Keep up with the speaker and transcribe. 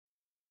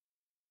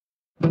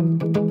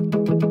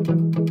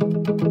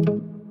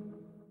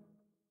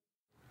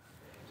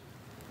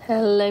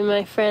Hello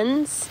my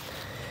friends.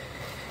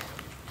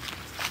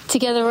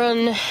 Together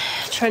on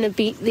trying to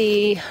beat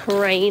the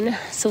rain,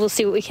 so we'll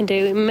see what we can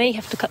do. We may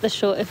have to cut this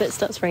short if it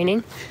starts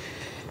raining,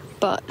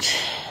 but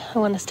I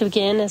want us to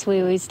begin, as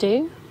we always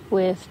do,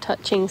 with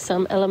touching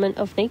some element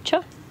of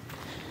nature.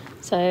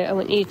 So I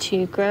want you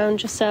to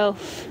ground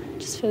yourself,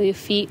 just feel your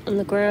feet on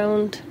the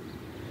ground.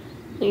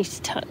 I want you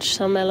to touch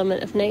some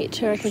element of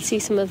nature. I can see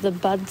some of the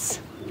buds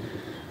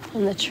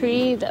on the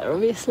tree that are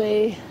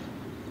obviously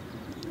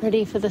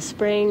ready for the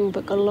spring,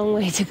 but got a long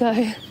way to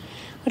go.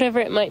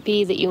 Whatever it might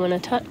be that you want to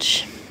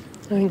touch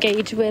or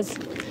engage with.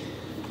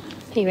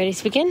 Are you ready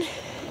to begin?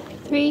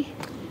 3,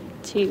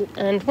 2,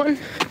 and 1.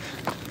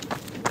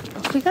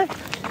 Off we go.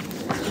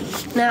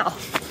 Now,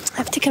 I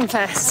have to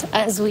confess,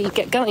 as we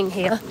get going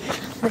here,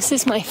 this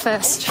is my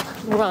first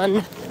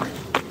run.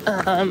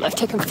 I've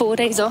taken 4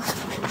 days off,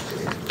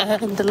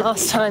 and the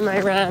last time I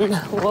ran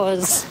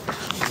was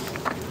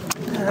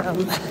a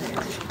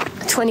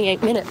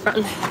 28-minute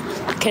run.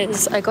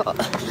 Because I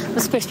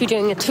was supposed to be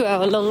doing a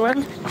 2-hour long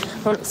run.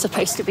 Well, not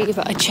supposed to be,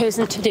 but I'd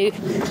chosen to do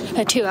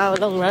a 2-hour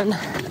long run,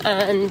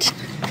 and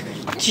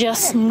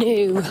just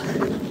knew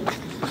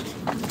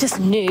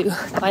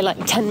by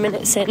like 10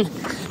 minutes in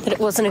that it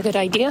wasn't a good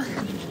idea.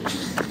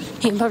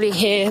 You can probably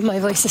hear my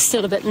voice is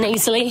still a bit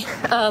nasally.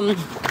 Had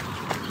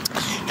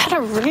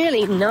a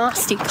really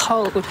nasty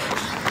cold.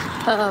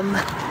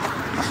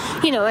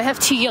 I have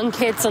 2 young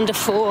kids under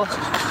 4.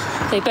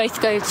 They both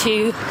go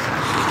to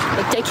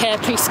daycare,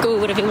 preschool,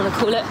 whatever you want to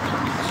call it.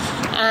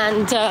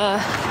 And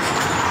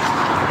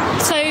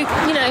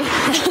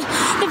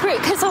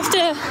because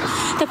after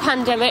the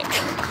pandemic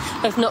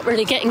of not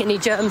really getting any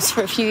germs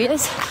for a few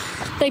years,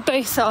 they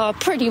both are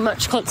pretty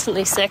much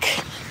constantly sick.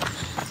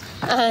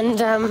 And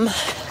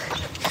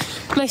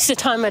most of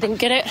the time I didn't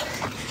get it.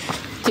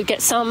 Did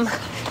get some,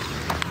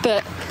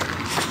 but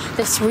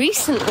this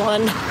recent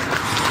one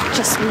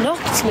just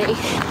knocked me.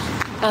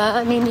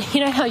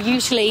 How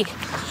usually,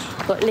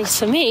 or at least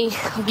for me,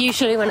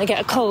 usually when I get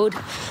a cold,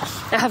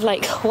 I have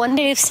like 1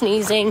 day of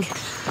sneezing,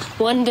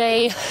 1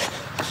 day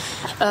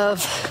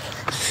of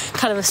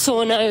kind of a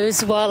sore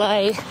nose while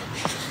I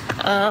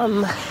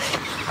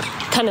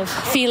kind of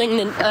feeling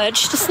the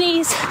urge to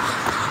sneeze.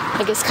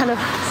 Like it's kind of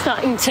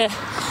starting to,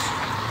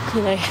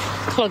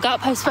 clog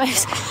up, I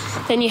suppose.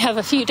 Then you have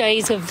a few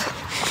days of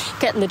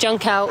getting the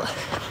junk out,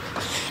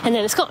 and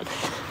then it's gone.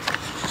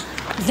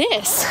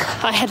 This,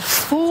 I had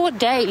 4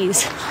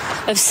 days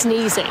of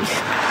sneezing.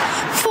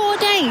 4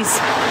 days!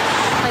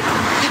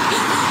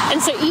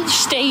 And so each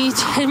stage,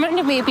 it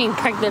reminded me of being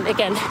pregnant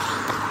again.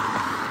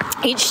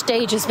 Each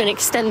stage has been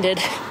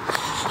extended.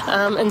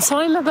 And so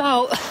I'm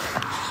about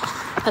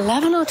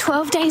 11 or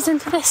 12 days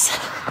into this.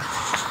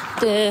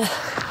 The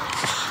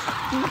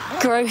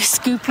gross,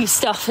 goopy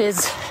stuff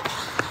is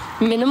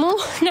minimal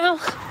now.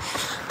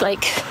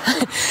 Like,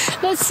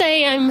 let's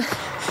say I'm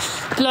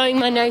blowing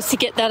my nose to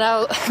get that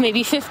out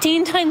maybe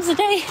 15 times a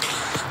day,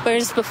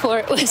 whereas before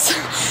it was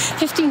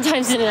 15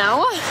 times in an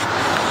hour.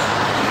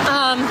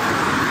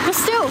 But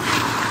still,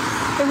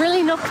 it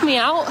really knocked me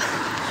out,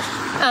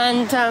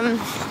 and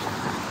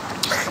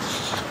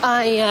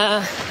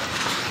I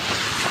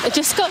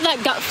just got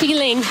that gut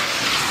feeling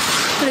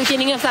at the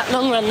beginning of that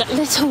long run, that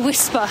little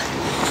whisper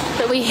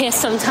that we hear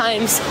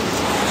sometimes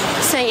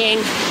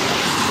saying,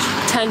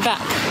 turn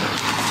back.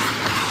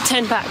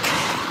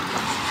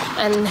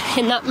 And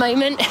in that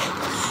moment,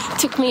 it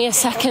took me a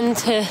second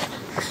to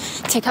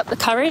take up the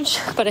courage,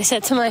 but I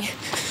said to my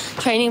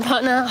training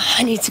partner,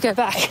 I need to go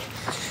back.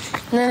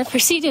 And then I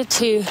proceeded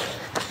to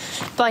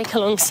bike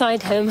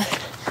alongside him,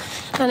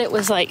 and it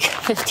was like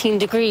 15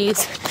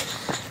 degrees,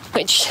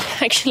 which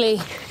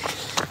actually,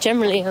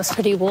 generally I was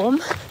pretty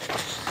warm,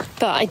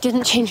 but I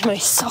didn't change my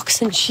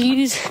socks and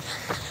shoes,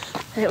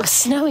 and it was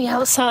snowy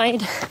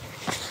outside,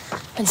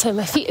 and so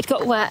my feet had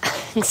got wet,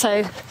 and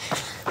so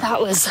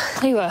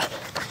they were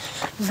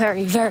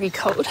very, very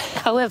cold.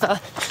 However,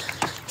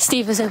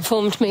 Steve has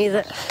informed me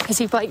that, because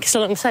he bikes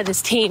alongside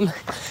his team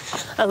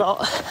a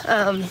lot,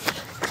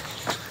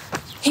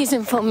 he's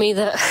informed me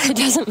that it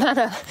doesn't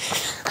matter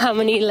how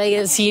many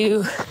layers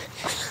you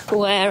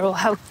wear or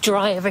how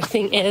dry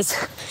everything is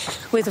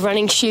with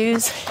running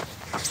shoes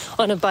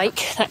on a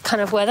bike, that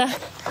kind of weather,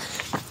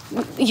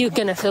 you're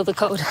going to feel the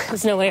cold.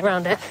 There's no way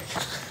around it,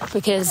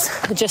 because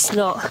you just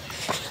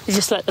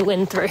let the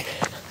wind through.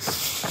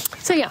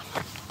 So yeah,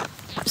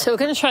 so we're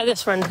going to try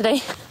this run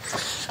today,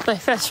 my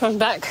first run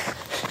back,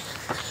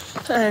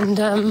 and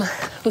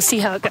we'll see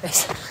how it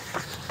goes.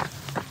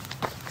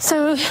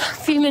 So a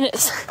few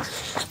minutes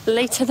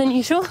later than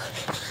usual,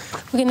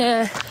 we're going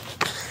to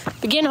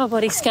begin our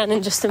body scan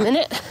in just a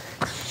minute.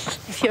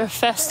 If you're a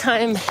first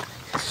time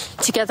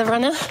Together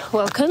runner,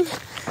 welcome.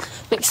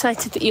 I'm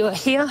excited that you are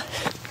here,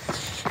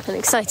 and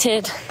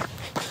excited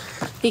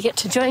you get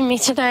to join me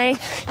today.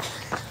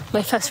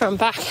 My first run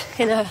back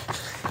in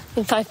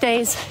 5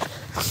 days,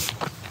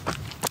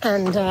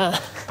 and I'll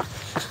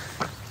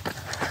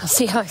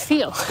see how I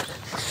feel.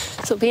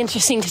 So it'll be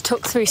interesting to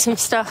talk through some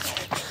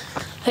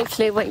stuff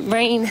Hopefully it won't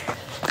rain.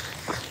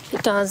 If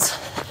it does,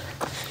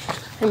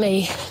 I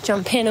may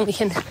jump in and we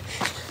can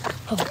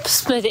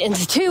split it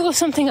into two or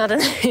something, I don't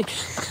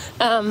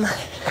know.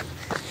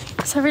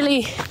 So I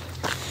really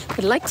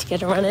would like to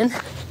get a run in,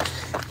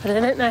 but I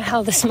don't know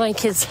how this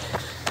mic is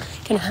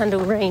going to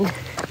handle rain.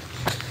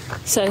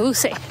 So we'll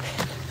see.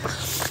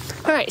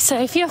 Alright,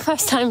 so if you're a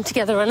first time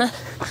together runner,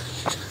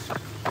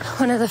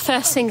 one of the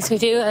first things we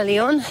do early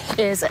on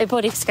is a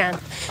body scan.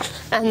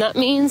 And that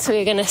means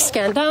we're going to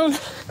scan down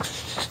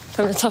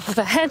from the top of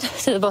our head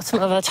to the bottom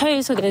of our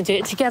toes. We're going to do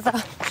it together.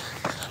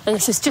 And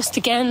this is just,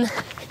 again,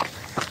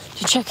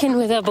 to check in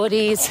with our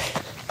bodies,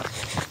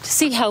 to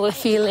see how we're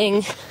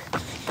feeling,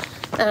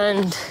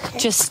 and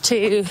just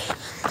to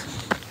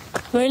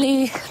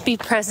really be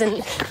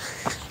present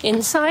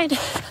inside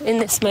in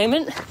this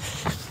moment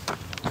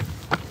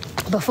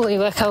before we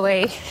work our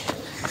way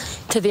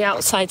to the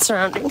outside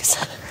surroundings.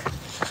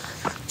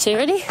 So you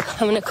ready?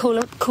 I'm going to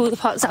call the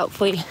parts out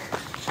for you.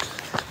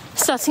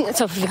 Starting at the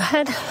top of your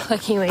head,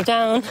 working your way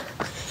down.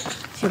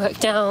 You work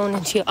down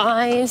into your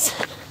eyes,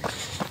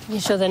 making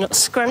sure they're not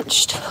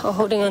scrunched or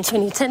holding on to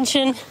any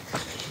tension.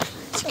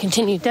 So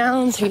continue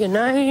down through your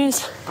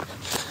nose,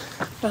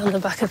 around the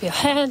back of your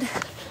head,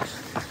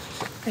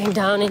 going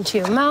down into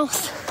your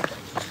mouth,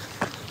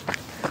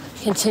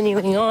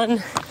 continuing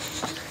on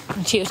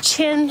into your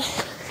chin,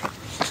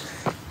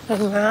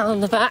 going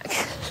around the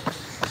back,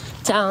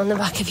 down the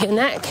back of your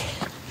neck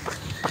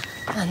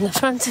and the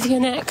front of your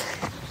neck.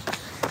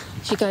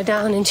 As you go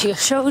down into your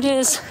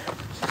shoulders,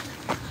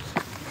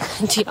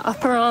 into your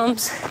upper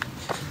arms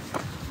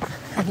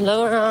and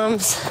lower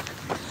arms,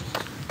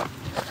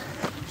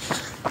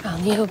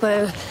 around the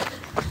elbow,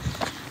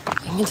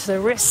 going into the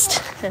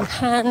wrist and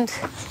hand,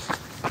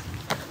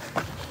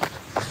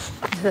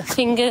 into the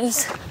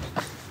fingers.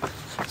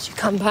 As you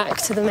come back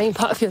to the main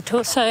part of your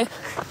torso,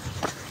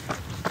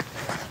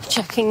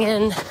 checking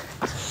in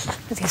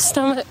with your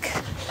stomach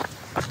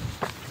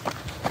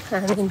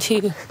and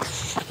into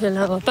your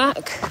lower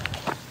back.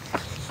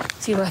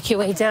 So you work your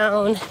way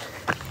down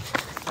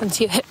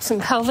into your hips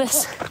and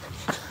pelvis,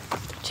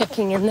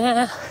 checking in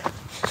there,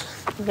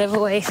 whatever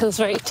way feels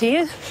right to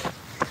you.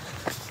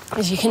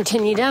 As you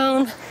continue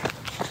down,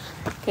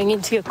 going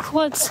into your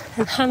quads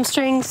and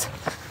hamstrings.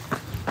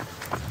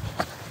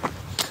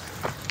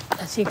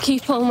 As you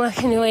keep on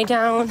working your way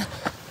down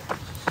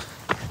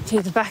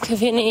to the back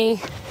of your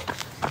knee,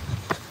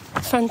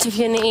 front of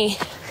your knee,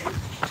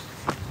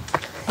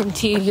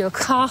 into your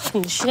calf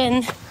and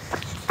shin,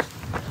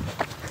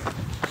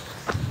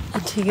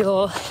 into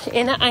your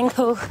inner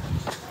ankle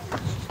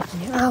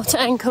and your outer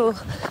ankle,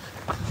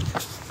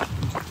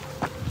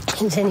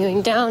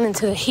 continuing down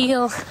into the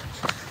heel,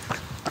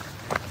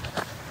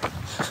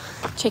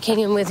 checking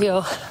in with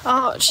your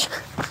arch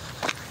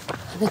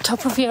and the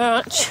top of your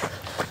arch,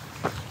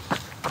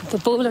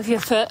 the ball of your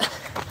foot,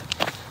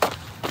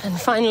 and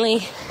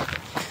finally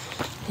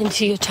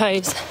into your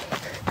toes.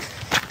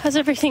 How's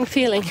everything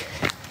feeling?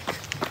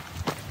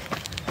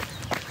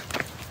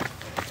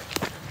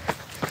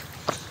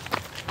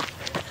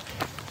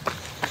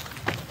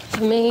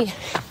 For me,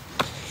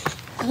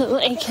 a little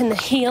ache in the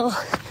heel, a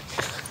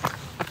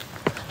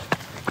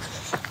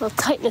little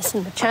tightness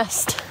in the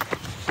chest,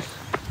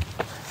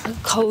 a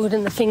little cold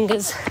in the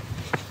fingers.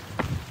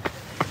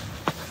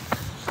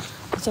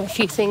 Those are a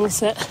few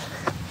things that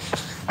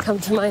come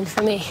to mind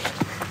for me.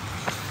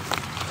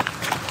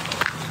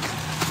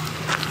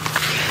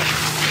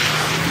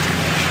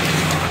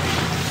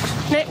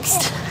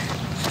 Next,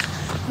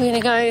 we're going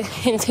to go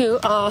into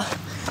our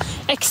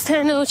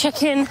external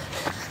check-in,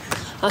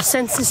 our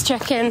senses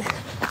check-in,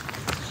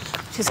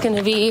 which is going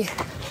to be,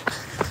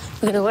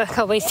 we're going to work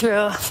our way through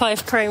our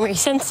 5 primary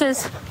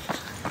senses,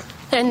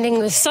 ending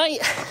with sight,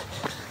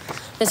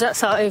 as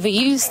that's our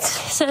overused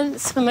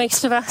sense for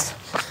most of us.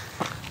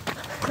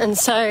 And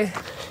so,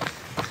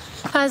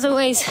 as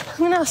always, I'm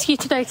going to ask you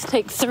today to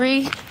take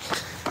 3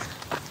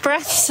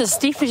 breaths as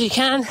deep as you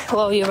can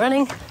while you're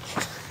running.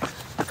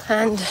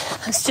 And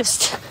let's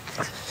just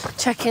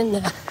check in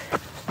there.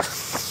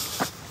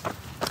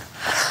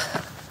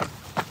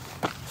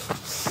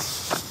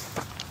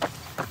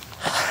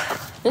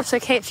 It's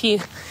okay if you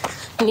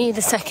need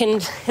a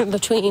second in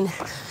between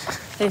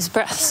those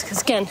breaths,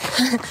 because again,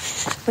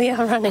 we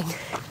are running.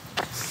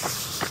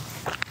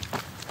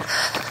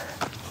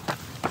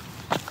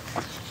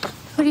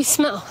 What do you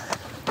smell?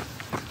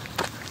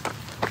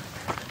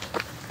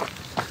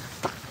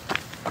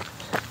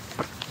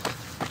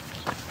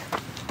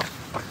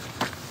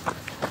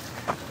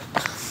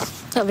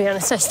 I'll be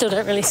honest, I still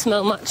don't really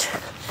smell much.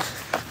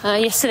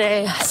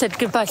 Yesterday I said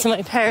goodbye to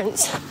my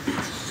parents.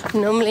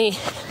 Normally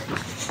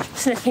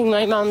sniffing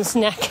my mum's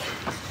neck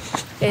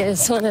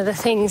is one of the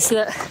things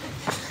that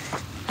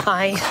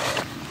I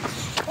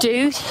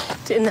do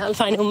in that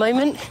final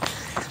moment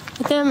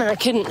with them, and I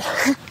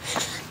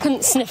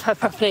couldn't sniff her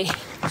properly.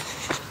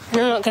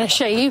 And I'm not going to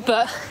show you,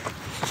 but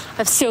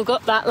I've still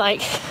got that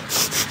like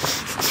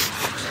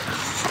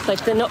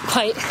they're not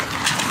quite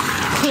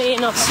clear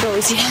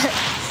nostrils yet.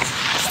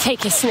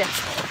 Take a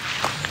sniff.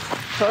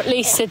 or at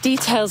least a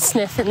detailed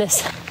sniff in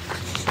this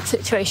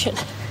situation.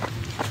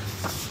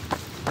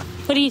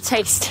 What do you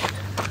taste?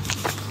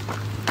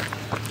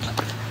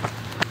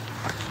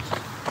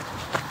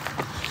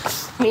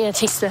 Me, I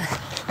taste the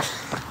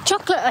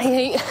chocolate I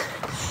ate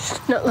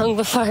not long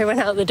before I went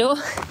out the door.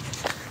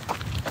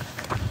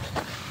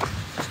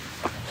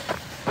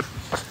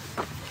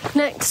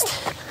 Next,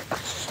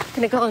 I'm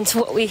going to go on to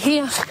what we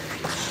hear,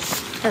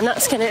 and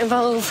that's going to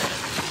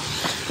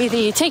involve either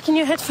you taking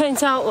your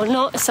headphones out or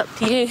not, it's up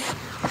to you.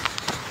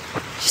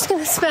 Just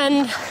going to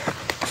spend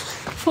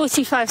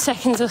 45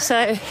 seconds or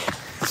so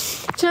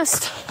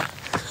just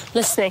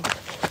listening,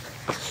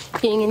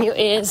 being in your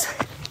ears.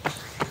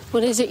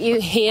 What is it you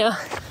hear?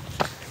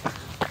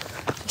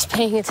 Just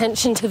paying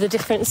attention to the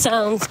different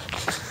sounds,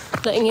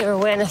 letting your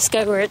awareness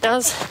go where it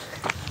does.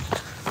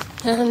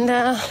 And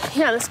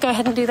yeah, let's go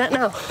ahead and do that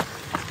now.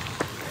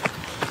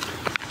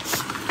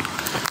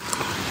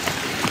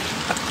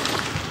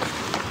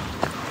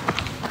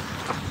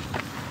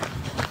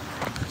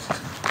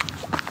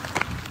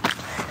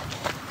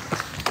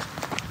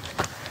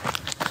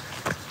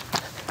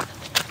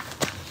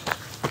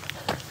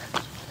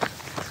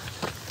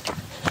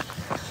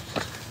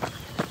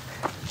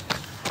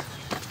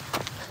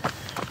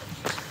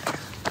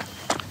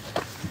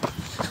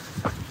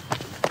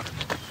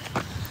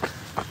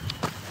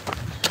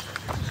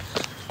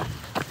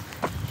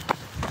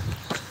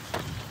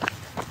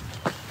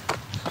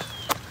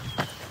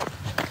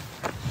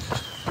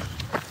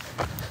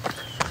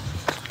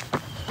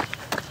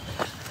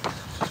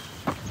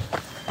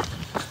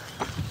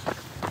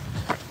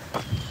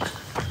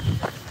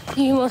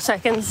 Few more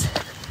seconds.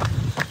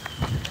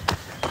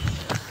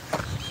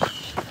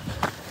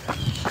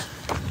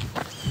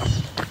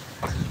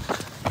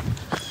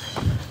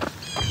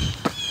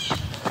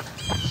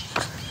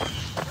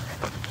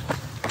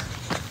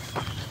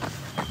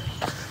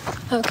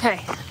 Okay.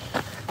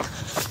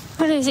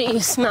 What is it you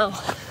smell?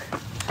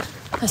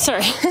 Oh,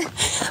 sorry.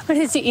 What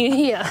is it you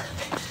hear?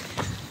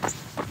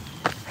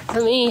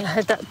 For me, I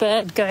heard that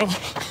bird going.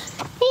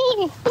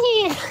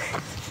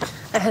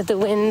 I heard the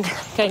wind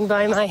going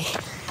by my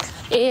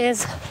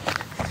ears.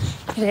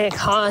 I could hear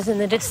cars in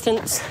the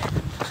distance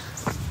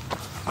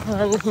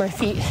and my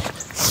feet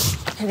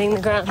hitting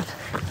the ground.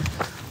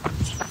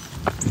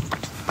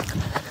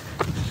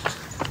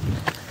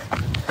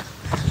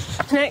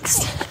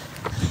 Next,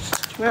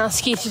 I'm going to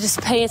ask you to just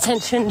pay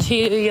attention to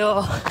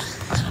your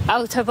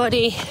outer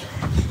body,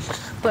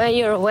 where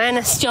your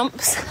awareness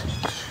jumps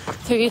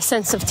through your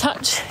sense of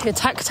touch, your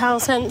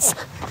tactile sense,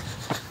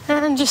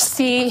 and just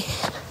see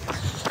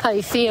how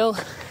you feel,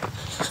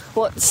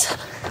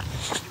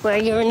 where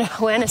your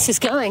awareness is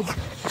going.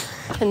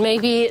 And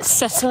maybe it's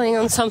settling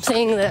on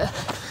something that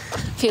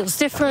feels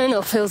different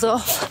or feels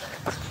off.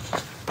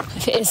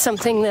 If it is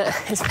something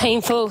that is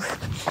painful,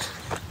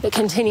 that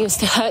continues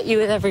to hurt you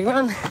with every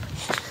run,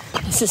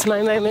 this is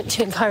my moment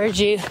to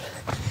encourage you.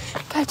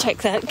 Go check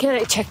that, get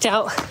it checked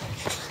out.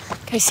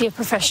 Go see a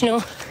professional.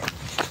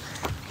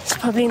 It's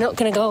probably not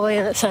going to go away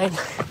on its own.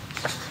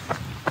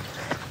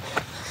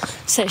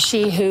 Says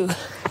she who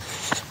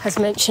has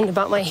mentioned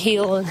about my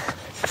heel and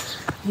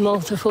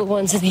multiple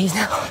ones of these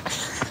now.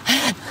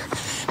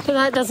 But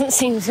that doesn't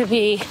seem to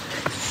be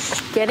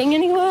getting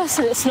any worse,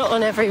 and it's not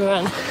on every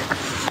run.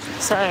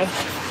 So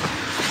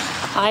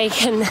I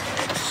can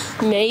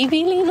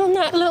maybe lean on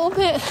that a little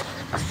bit,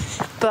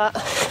 but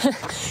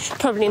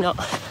probably not.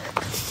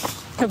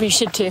 Probably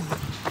should too.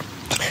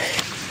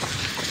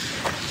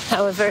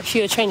 However, if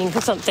you're training for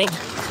something,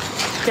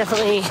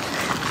 definitely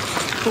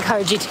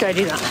encourage you to go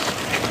do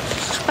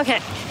that.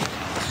 Okay,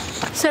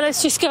 so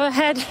let's just go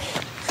ahead,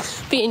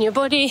 be in your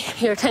body.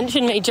 Your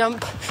attention may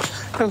jump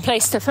from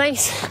place to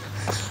place,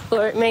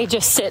 or it may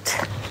just sit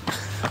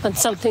on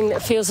something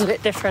that feels a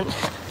bit different.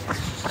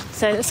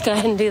 So let's go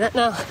ahead and do that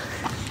now.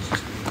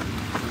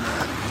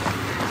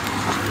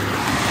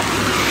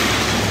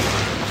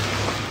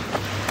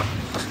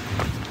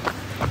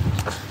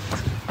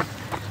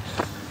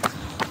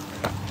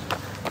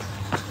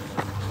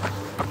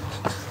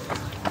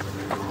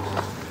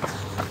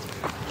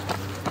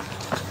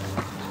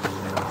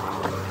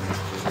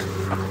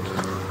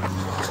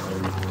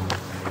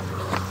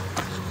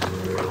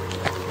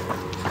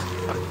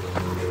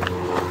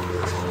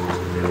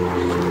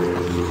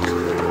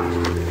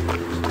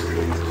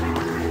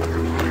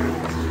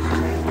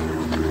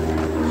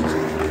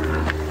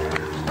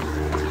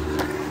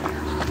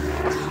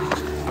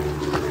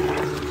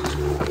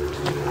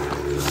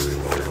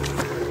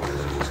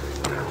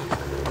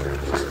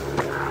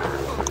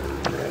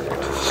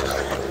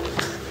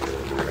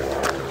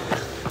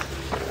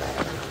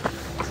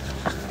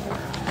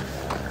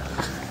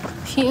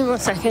 Few more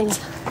seconds.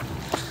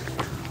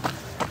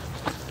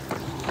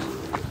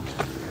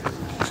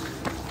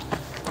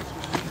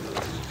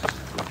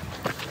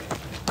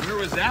 Where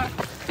was that?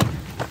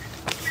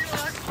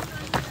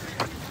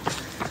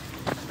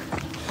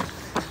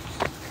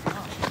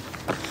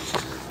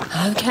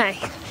 Okay.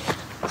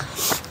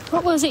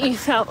 What was it you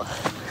felt?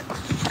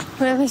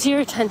 Where was your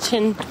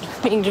attention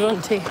being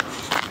drawn to?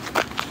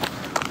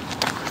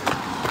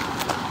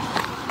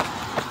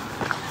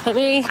 For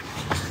me,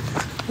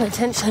 my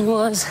attention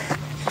was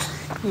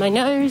my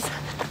nose,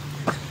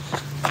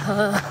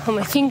 on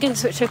my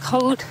fingers, which are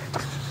cold,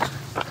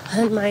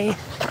 and my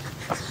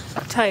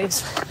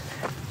toes.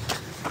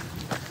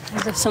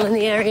 Those are some of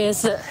the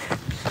areas that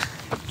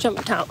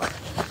jumped out.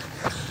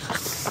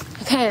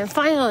 Okay, and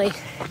finally,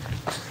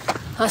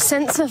 our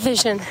sense of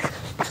vision.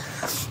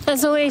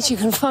 As always, you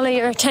can follow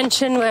your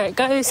attention where it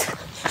goes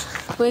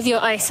with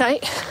your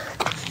eyesight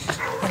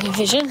and your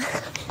vision.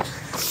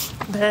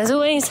 But as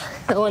always,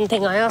 the one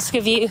thing I ask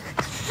of you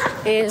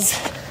is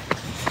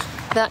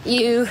that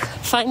you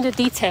find a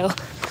detail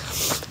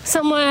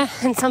somewhere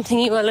in something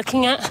you are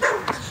looking at.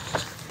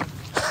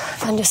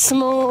 Find a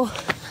small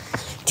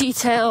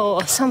detail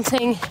or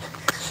something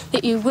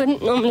that you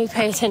wouldn't normally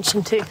pay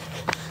attention to.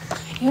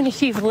 Even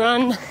if you've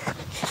run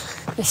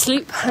this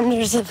loop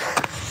hundreds of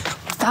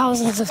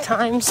thousands of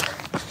times,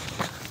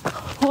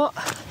 what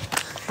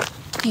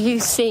do you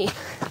see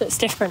that's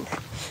different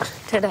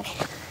today?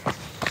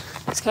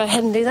 Let's go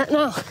ahead and do that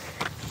now.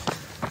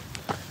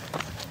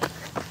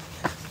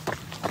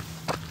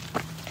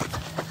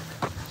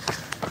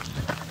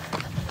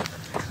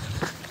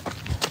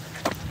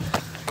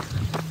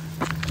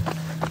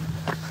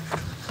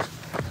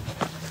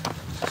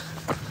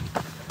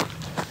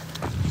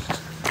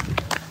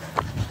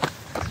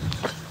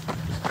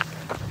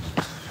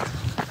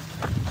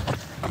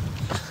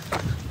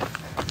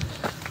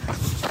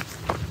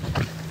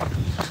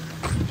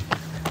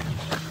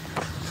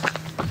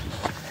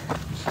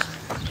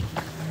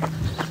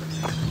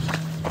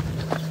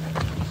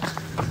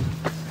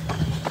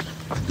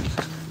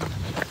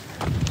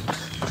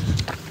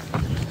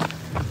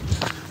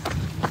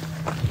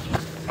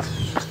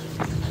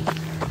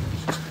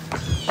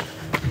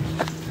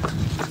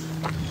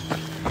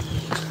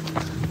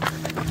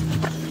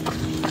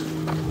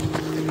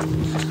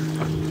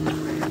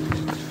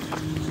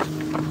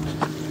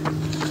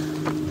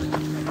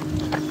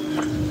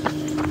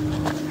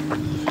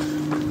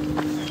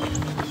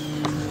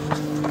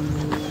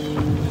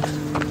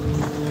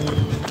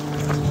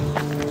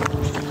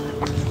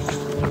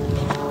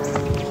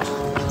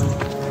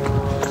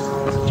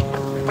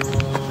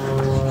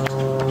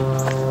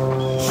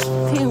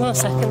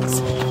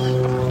 Seconds.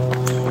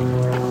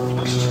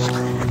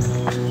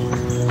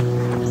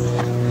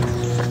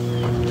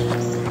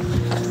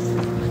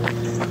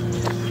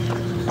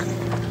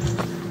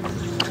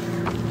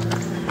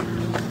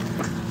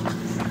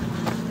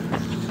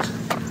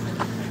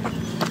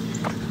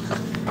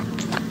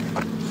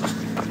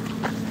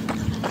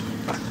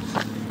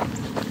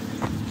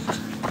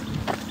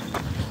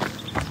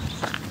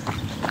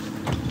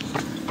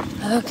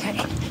 Okay.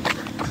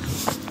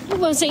 What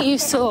was it you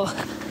saw?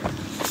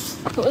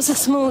 What was a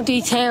small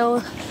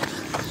detail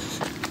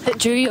that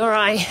drew your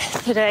eye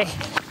today?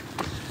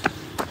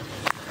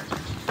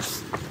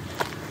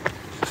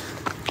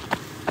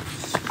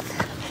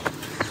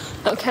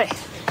 Okay.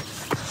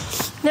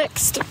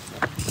 Next,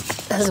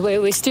 as we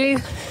always do,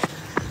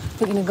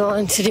 we're going to go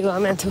on to do our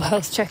mental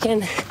health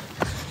check-in.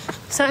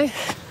 So,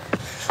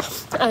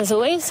 as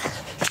always,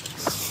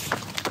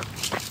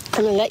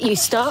 I'm going to let you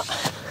start.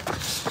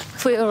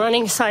 If we were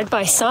running side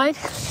by side,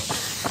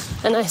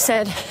 and I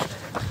said,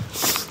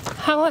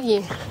 "How are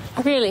you?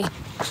 Really?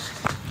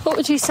 What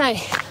would you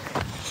say?"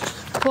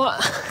 What?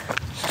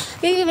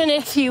 Even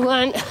if you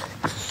weren't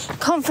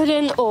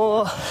confident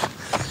or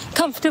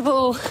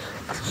comfortable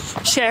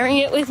sharing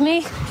it with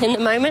me in the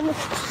moment,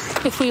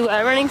 if we were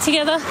running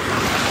together,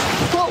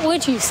 what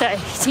would you say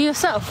to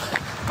yourself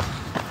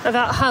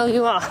about how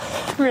you are?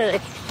 Really?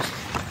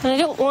 And I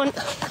don't want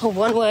a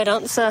one-word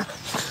answer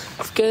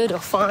of good or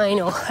fine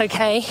or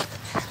okay.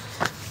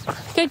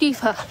 Go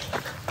deeper.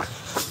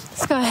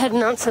 Let's go ahead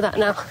and answer that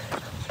now.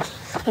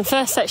 And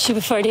first, actually,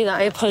 before I do that,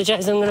 I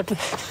apologise. I'm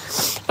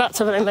about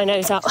to blow my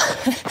nose out.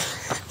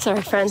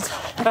 Sorry, friends.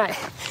 Right.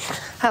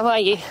 How are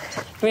you?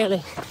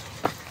 Really?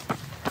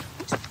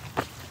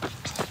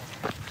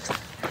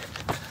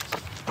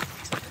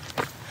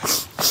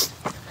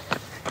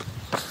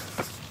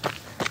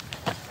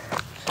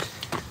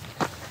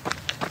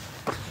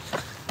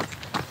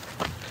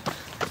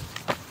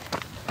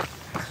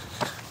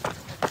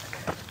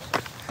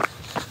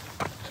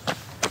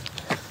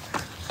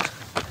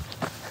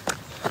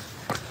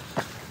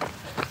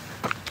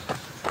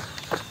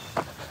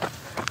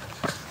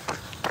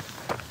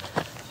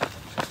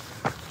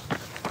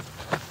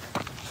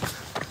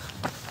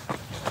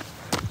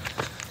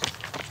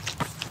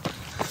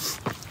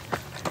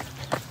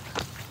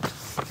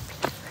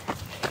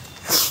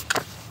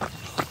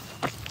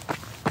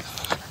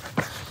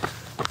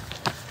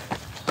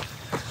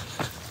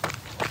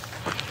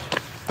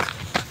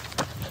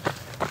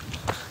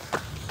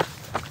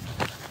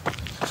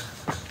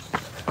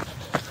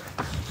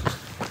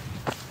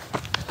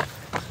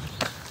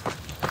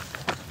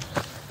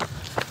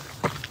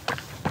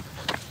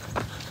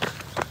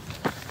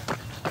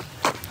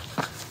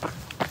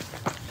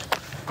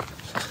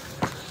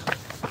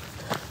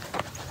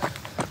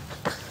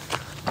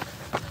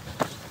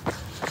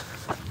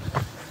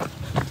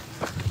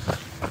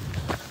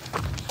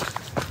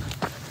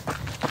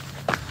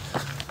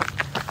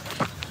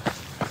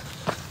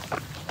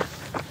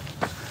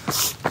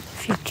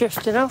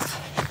 drifted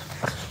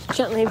off.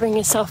 Gently bring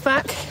yourself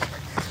back,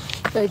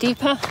 go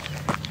deeper.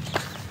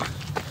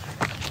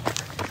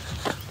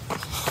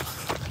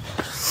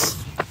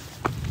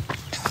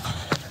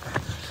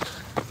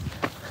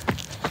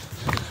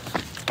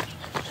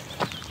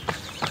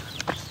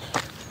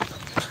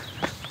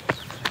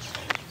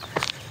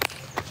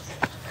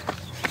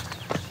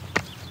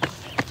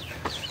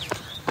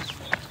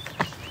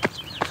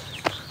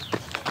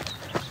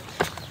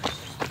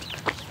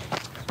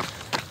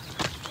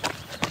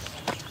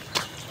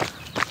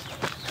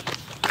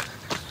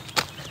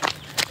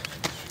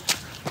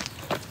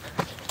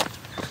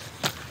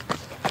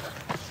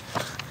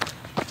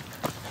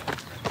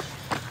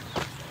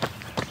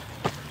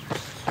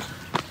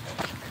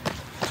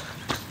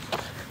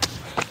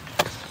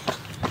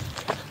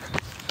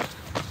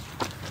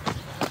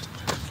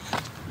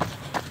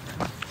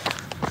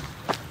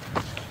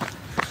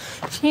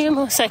 Few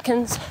more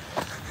seconds.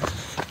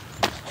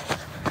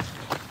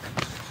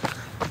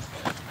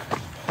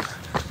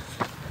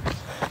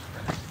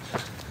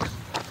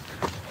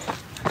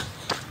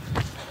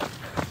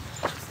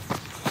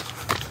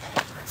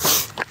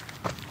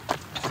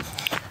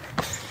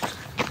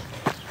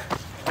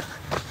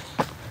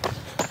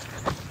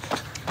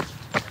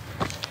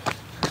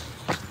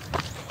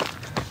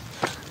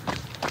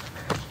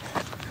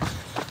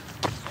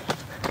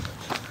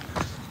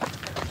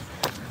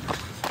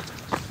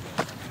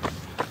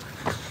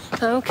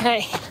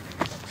 Okay,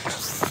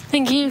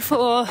 thank you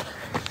for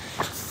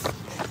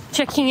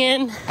checking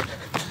in.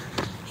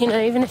 You know,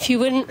 even if you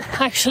wouldn't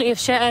actually have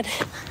shared,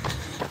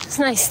 it's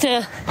nice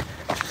to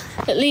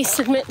at least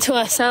admit to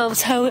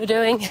ourselves how we're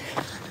doing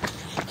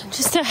and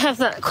just to have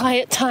that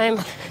quiet time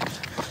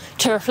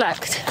to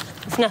reflect,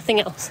 if nothing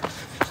else.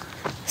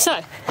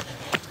 So,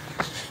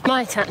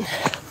 my turn.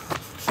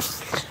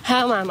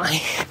 How am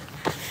I?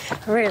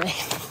 Really?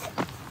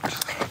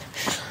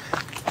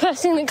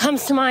 First thing that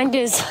comes to mind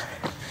is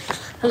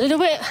a little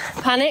bit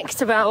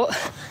panicked about,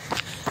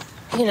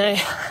 you know,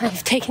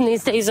 I've taken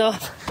these days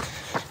off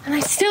and I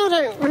still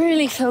don't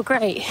really feel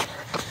great.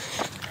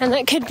 And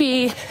that could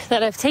be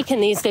that I've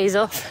taken these days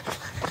off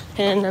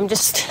and I'm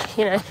just,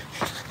 you know,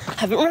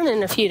 haven't run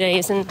in a few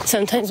days, and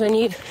sometimes when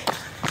you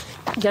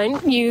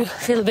don't, you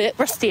feel a bit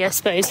rusty, I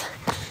suppose.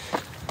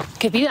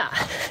 Could be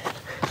that.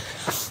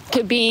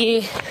 Could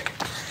be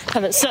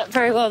haven't slept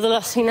very well the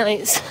last few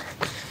nights.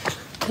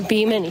 Could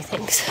be many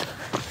things.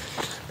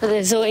 But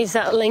there's always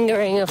that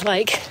lingering of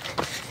like,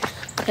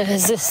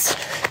 is this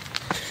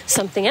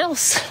something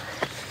else?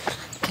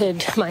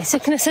 Could my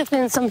sickness have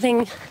been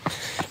something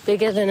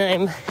bigger than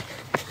I'm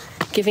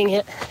giving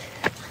it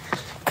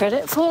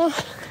credit for?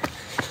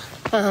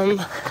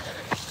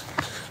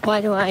 Why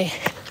do I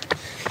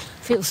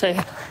feel so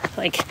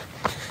like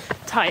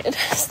tired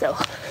still?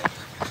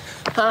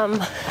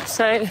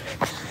 So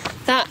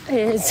that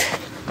is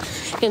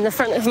in the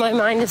front of my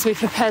mind as we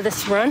prepare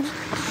this run.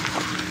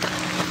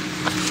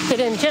 But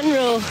in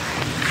general,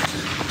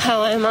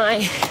 how am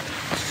I?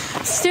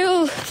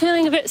 Still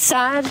feeling a bit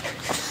sad.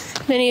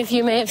 Many of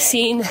you may have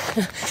seen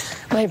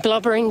my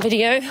blubbering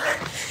video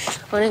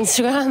on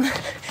Instagram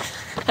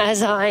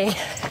as I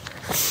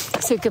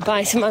said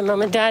goodbye to my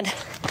mum and dad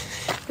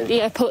at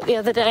the airport the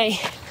other day.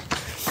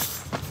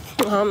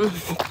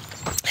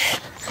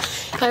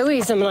 I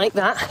always am like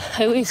that.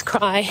 I always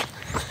cry.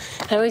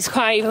 I always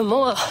cry even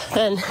more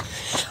than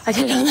I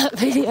did on that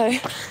video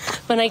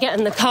when I get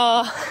in the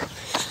car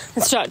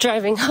and start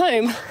driving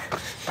home.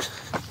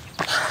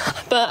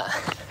 But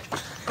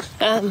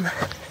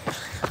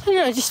you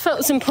know, I just felt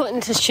it was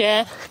important to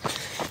share,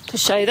 to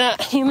show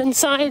that human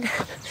side,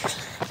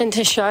 and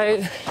to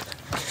show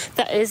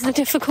that is the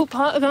difficult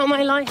part about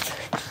my life.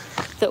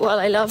 That while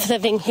I love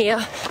living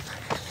here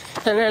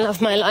and I love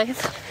my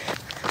life,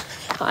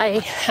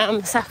 I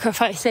am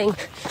sacrificing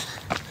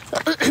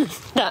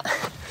that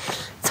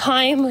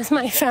time with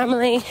my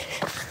family,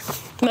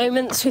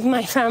 moments with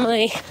my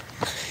family.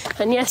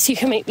 And yes, you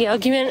can make the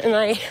argument, and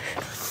I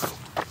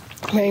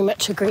very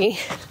much agree,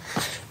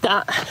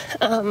 that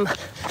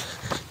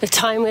the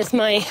time with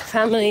my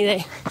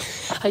family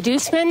I do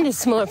spend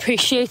is more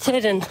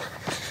appreciated and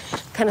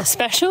kind of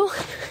special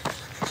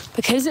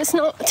because it's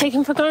not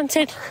taken for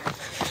granted.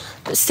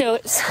 But still,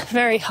 it's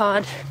very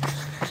hard,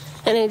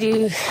 and I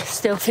do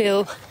still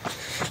feel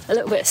a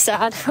little bit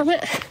sad from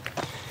it.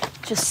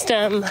 Just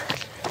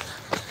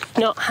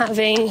not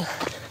having,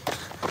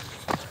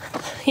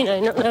 you know,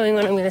 not knowing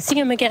when I'm going to see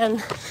him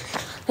again,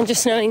 and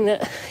just knowing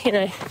that, you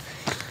know,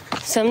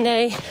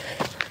 someday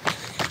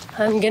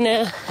I'm going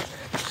to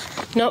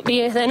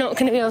they're not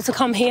going to be able to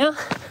come here,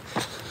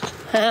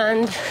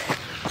 and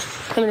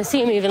I'm going to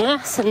see him even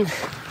less, and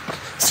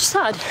it's just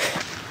sad.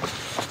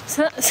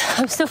 So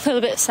I still feel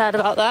a bit sad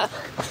about that.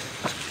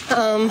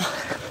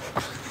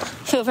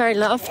 Feel very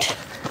loved.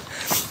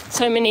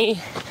 So many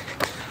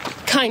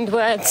kind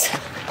words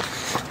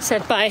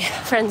said by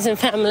friends and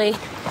family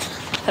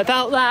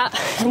about that,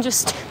 and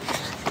just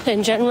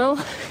in general,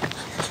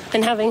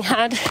 and having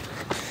had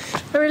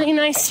a really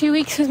nice few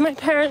weeks with my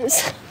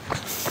parents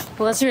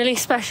was really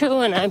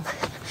special, and I'm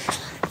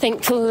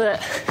thankful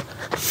that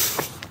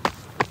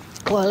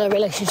while our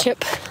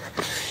relationship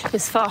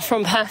is far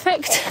from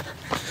perfect,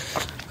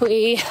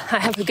 I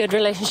have a good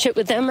relationship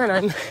with them, and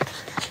I'm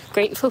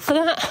grateful for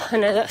that. I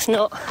know that's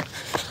not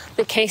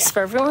the case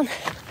for everyone.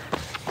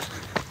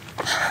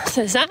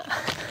 So there's that.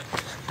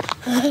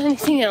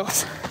 Anything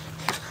else?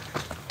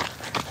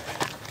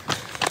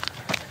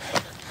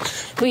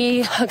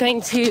 We are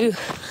going to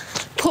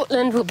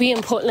Portland. We'll be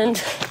in Portland,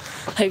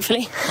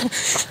 hopefully,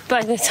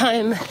 by the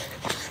time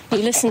you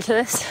listen to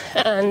this.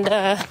 And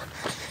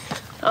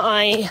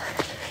I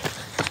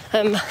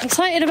am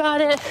excited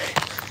about it.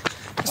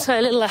 Also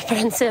a little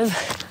apprehensive.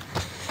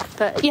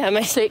 But yeah,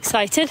 mostly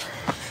excited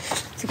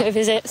to go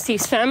visit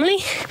Steve's family.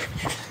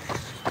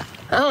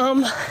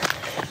 And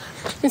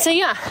so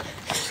yeah,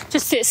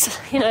 just it's,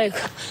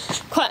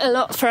 quite a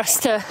lot for us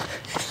to...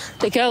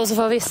 The girls have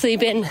obviously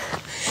been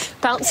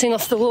bouncing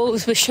off the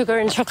walls with sugar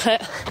and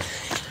chocolate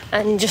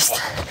and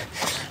just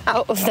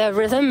out of their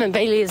rhythm, and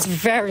Bailey is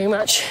very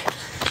much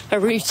a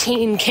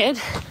routine kid.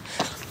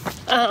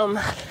 And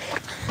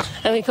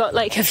we've got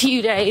like a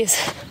few days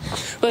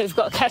where we've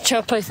got to catch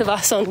up, both of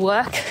us, on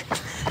work.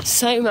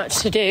 So much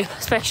to do,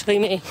 especially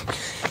me.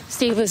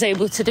 Steve was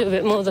able to do a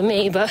bit more than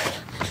me, but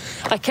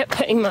I kept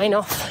putting mine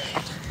off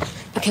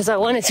because I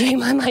wanted to be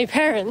with my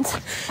parents.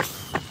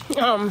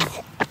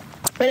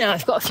 But now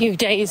I've got a few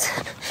days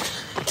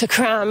to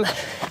cram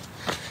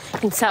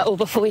and settle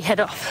before we head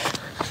off.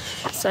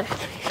 So,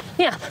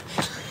 yeah,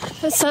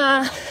 that's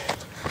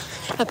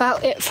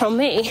about it from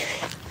me.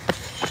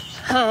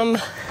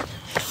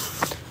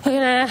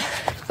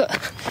 We've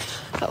got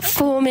about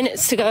 4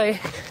 minutes to go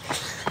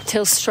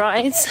till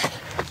strides.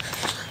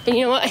 And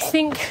you know what? I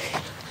think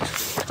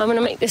I'm going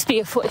to make this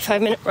be a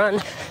 45-minute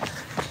run.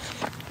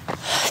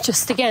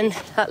 Just again,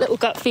 that little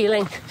gut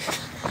feeling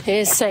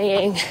is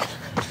saying,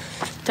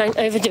 don't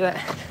overdo it.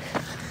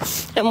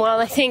 And while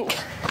I think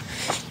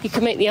you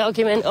can make the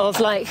argument of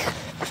like,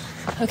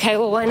 okay,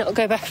 well, why not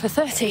go back for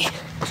 30?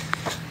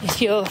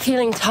 If you're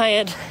feeling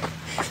tired,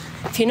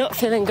 if you're not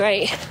feeling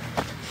great,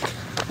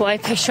 why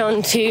push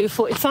on to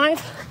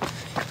 45?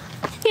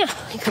 Yeah,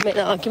 you could make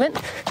that argument.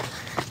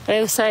 But I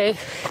also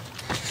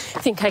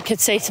think I could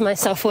say to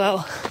myself,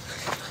 well,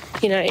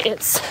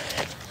 it's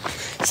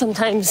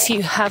sometimes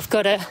you have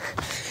got to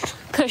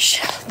push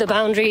the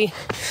boundary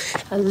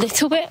a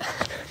little bit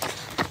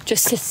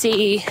just to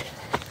see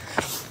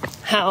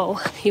how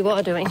you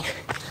are doing.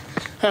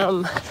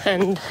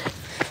 And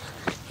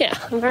yeah,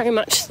 I'm very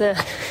much the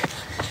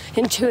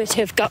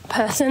intuitive gut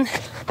person,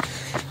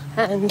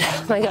 and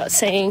my gut's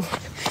saying,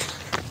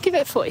 give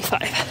it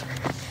 45.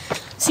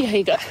 See how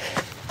you go.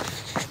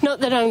 Not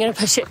that I'm going to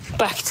push it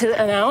back to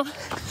an hour.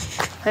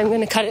 I'm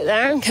going to cut it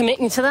there and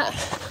committing to that.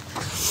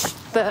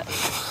 But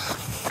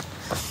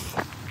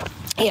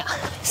yeah,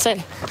 so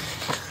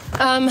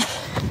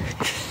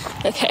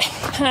okay,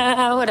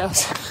 what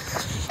else?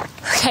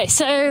 Okay,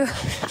 so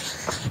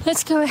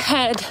let's go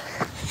ahead.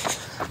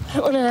 I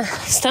don't want to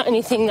start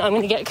anything that I'm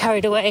going to get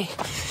carried away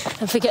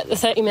and forget the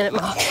 30-minute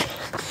mark.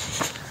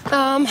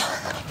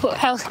 What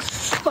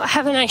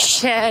haven't I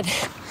shared?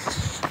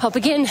 I'll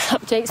begin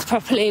updates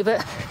properly,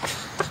 but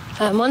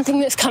one thing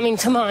that's coming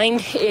to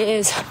mind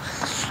is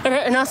I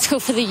wrote an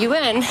article for the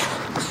UN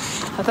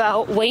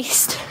about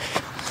waste.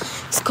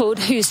 It's called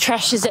Whose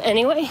Trash Is It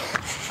Anyway?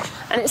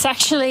 And it's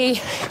actually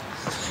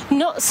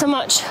not so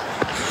much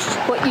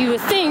what you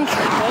would think, or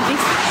at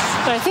least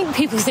what I think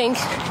people think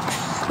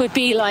would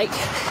be like,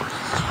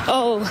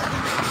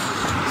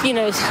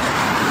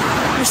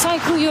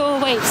 recycle your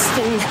waste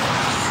and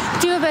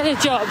do a better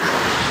job.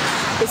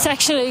 It's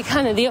actually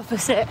kind of the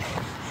opposite,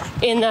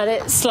 in that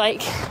it's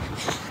like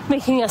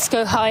making us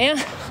go higher,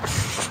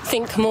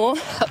 think more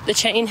up the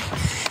chain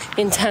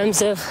in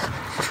terms of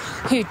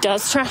who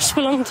does trash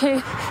belong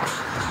to.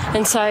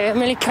 And so I'm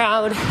really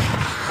proud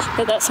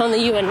that that's on the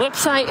UN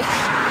website.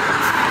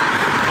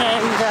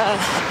 And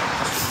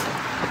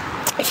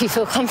if you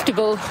feel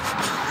comfortable,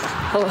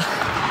 or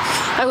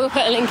I will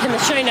put a link in the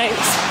show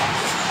notes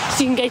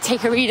so you can go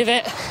take a read of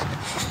it,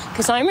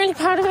 because I'm really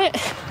proud of it.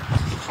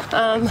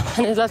 And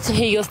I'd love to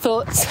hear your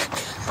thoughts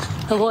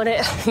and what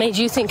it made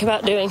you think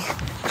about doing.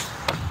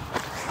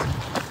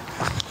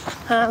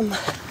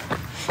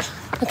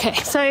 Okay,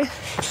 so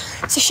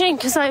it's a shame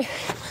because I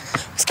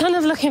was kind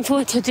of looking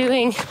forward to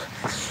doing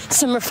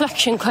some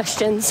reflection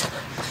questions.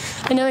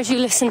 I know as you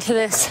listen to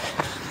this,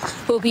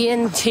 we'll be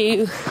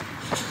into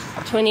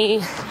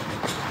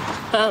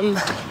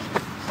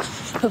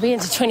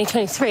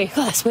 2023.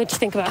 God, that's weird to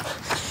think about.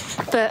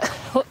 But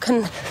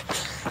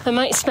I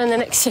might spend the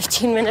next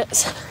 15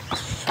 minutes,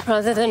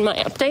 rather than my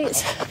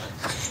updates,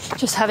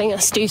 just having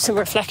us do some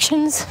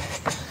reflections.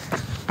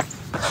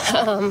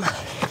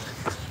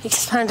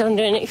 Expand on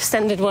doing an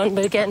extended one,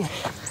 but again,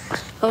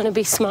 I want to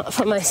be smart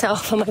for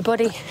myself and my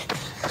body,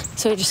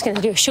 so we're just going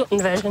to do a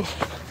shortened version.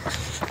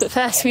 But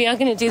first, we are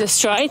going to do the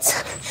strides,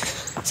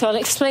 so I'll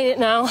explain it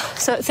now.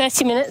 So at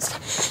 30 minutes,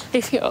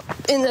 if you're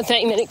in the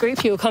 30-minute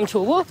group, you'll come to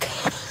a walk.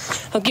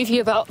 I'll give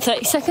you about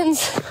 30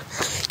 seconds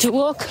to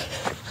walk,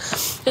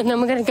 and then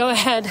we're going to go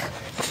ahead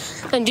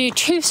and do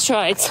 2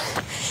 strides,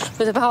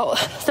 with about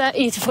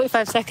 30 to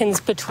 45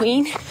 seconds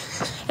between.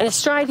 And a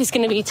stride is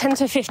going to be 10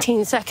 to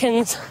 15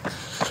 seconds,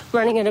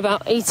 running at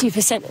about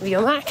 80% of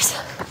your max.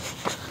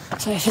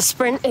 So if a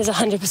sprint is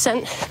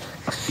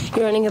 100%,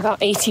 you're running about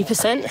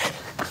 80%.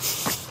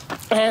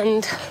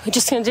 And we're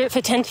just going to do it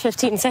for 10 to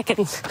 15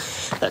 seconds.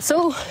 That's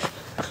all.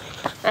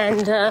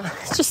 And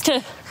just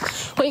to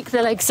wake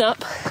the legs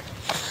up.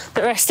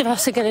 The rest of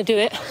us are going to do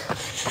it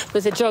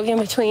with a jog in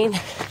between,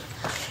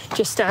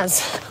 just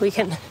as we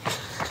can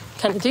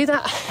kind of do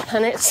that.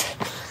 And it's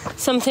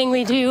something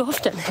we do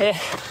often here.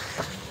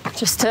 It's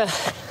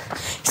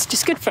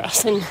just good for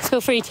us, and feel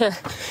free to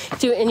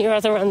do it in your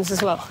other runs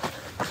as well.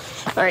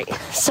 All right,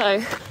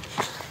 so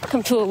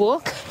come to a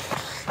walk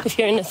if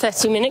you're in the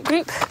 30-minute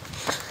group.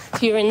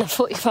 If you're in the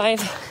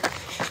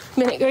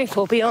 45-minute group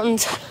or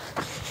beyond,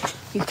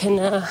 you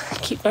can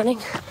keep running.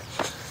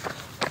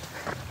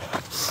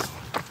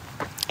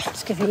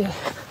 Just give you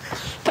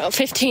about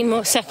 15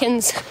 more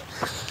seconds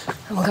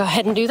and we'll go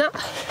ahead and do that.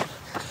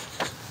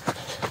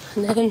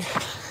 And then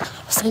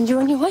I'll send you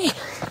on your way.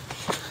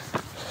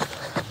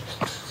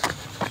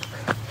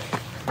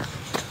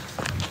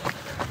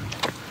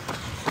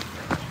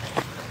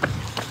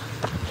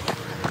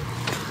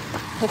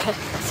 Okay,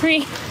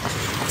 3,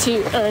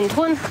 2, and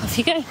 1, off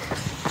you go.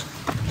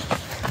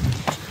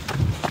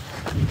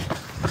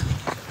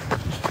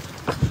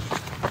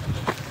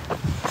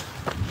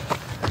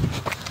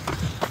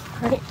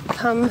 Right,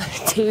 come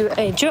to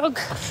a jog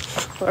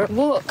or a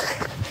walk.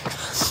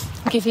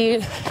 Give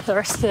you the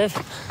rest of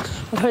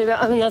probably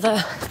about another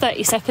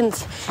 30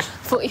 seconds,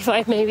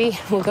 45 maybe.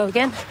 We'll go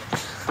again.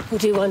 We'll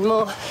do one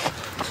more.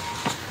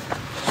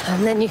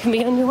 And then you can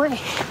be on your way.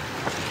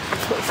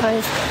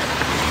 45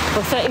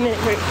 or 30-minute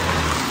route.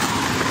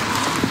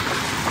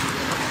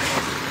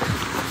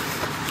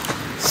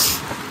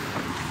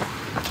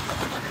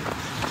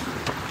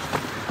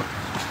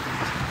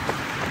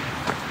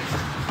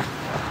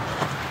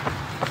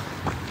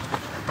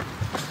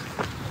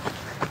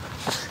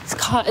 This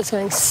cart is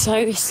going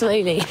so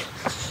slowly. I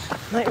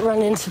might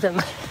run into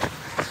them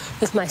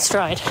with my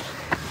stride.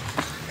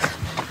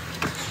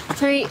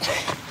 3,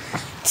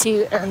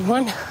 2, and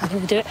 1. I'm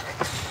going to do it.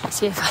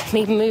 See if I'm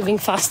even moving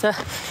faster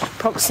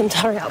prompts them to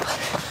hurry up.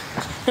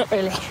 Not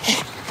really.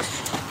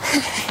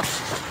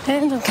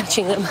 And I'm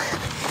catching them.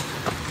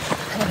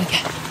 There we go.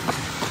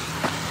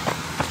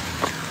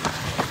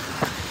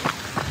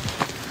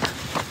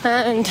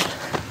 And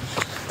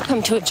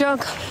come to a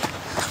jog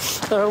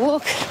or a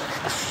walk.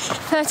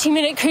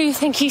 30-minute crew,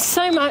 thank you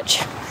so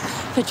much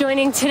for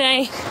joining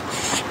today.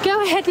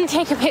 Go ahead and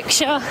take a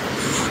picture,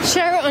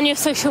 share it on your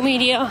social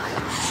media,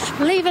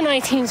 leave an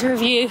iTunes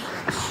review,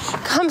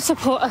 come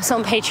support us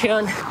on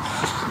Patreon.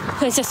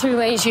 Those are 3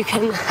 ways you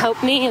can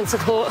help me and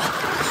support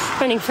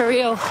Running for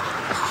Real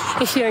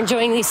if you're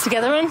enjoying these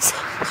together runs.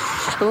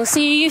 And we'll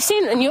see you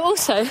soon. And you're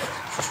also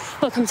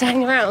welcome to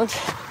hang around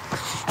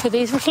for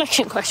these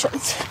reflection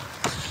questions.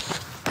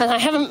 And I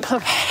haven't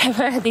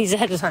prepared these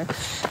ahead of time,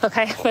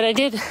 okay? But I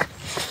did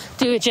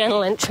do a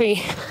journal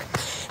entry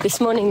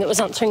this morning that was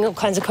answering all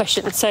kinds of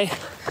questions. So I'm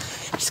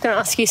just going to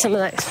ask you some of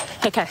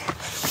those. Okay.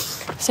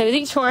 So with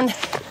each one,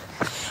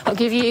 I'll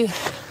give you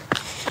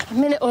a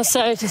minute or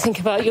so to think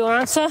about your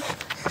answer,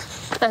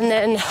 and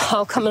then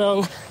I'll come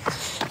along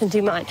and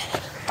do mine.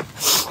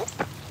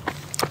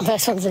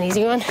 First one's an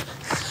easy one.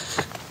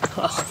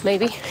 Well,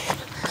 maybe.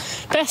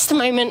 Best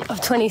moment of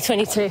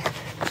 2022.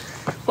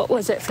 What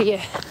was it for you?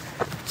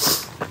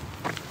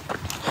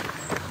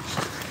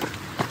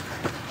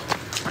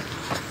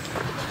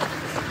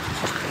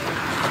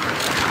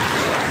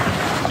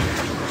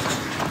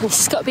 This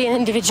has got to be an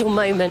individual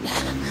moment,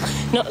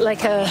 not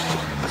like the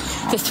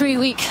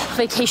 3-week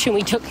vacation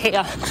we took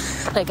here,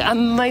 like a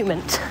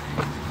moment.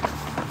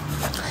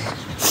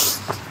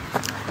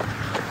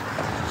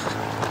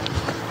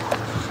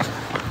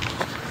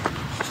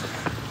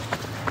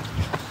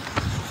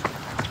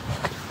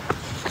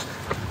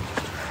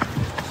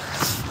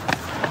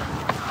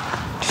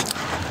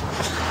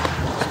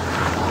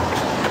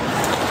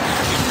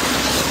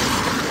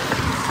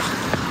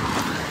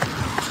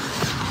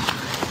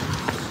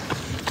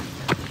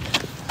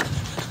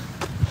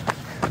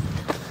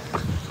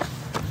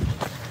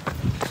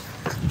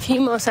 Few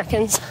more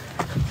seconds.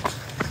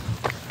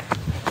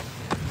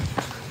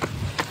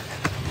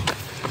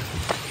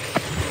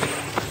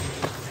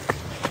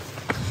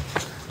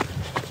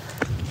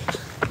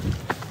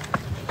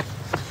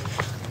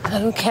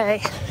 Okay,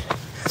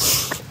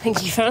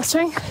 thank you for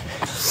answering.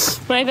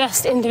 My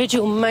best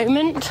individual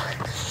moment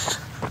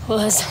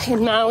was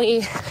in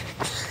Maui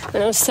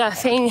when I was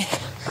surfing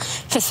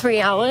for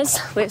 3 hours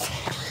with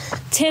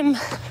Tim,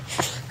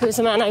 who's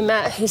a man I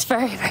met who's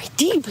very, very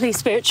deeply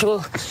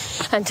spiritual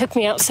and took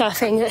me out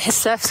surfing at his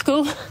surf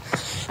school.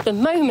 The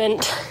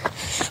moment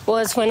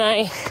was when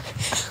I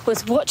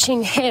was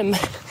watching him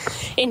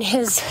in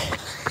his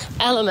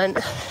element,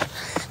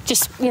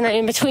 just,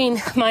 in between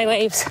my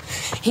waves.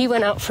 He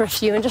went out for a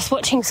few, and just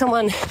watching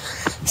someone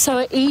so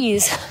at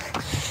ease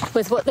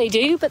with what they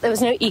do, but there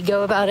was no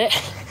ego about it.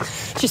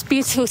 Just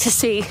beautiful to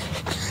see.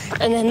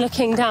 And then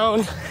looking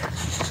down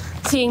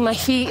seeing my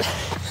feet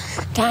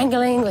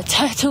dangling with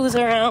turtles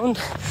around,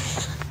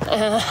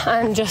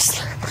 and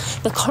just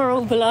the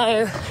coral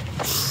below.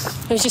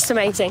 It was just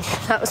amazing.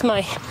 That was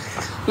my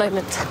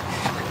moment.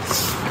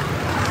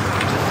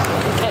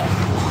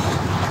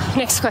 Okay.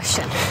 Next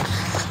question.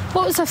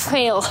 What was a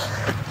fail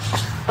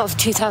of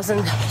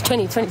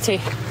 2022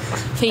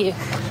 for you?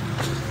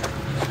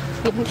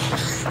 You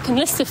can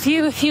list a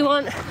few if you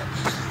want.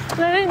 But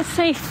I don't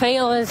say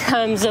fail in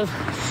terms of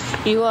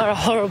you are a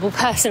horrible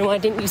person, why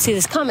didn't you see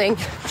this coming?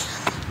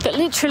 But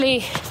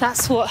literally,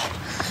 that's what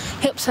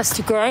helps us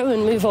to grow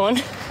and move on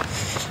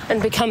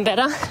and become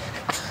better.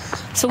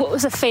 So what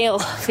was a fail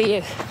for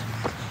you?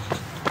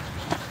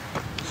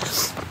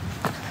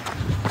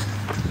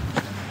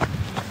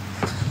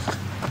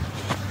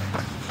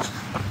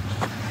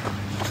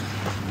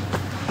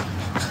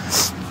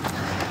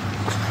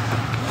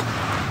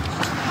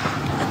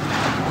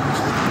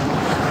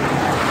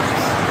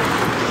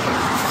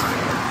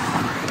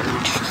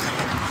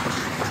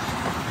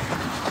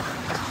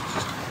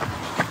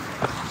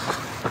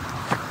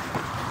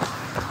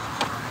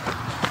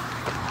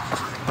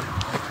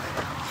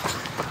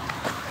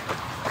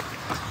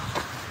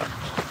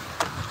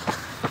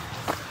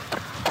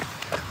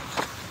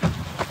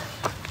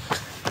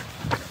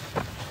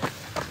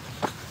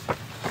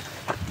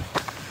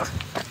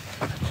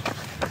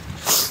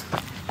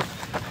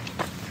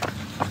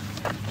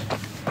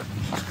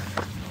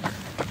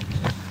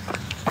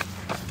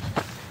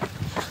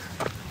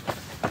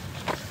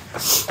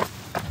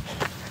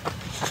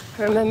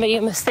 Remember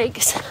your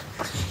mistakes.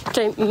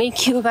 Don't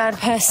make you a bad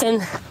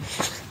person.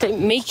 Don't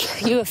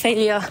make you a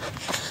failure.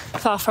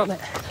 Far from it.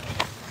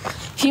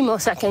 A few more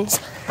seconds.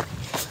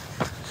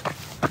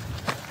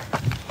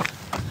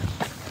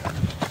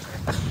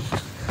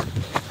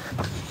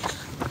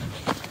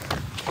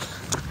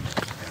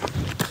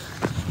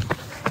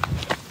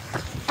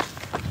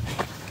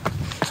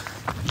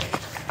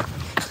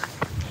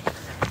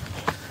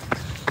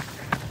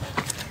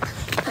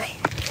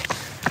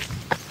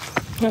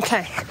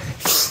 Okay.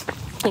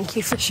 Thank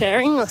you for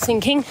sharing or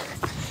thinking,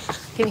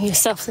 giving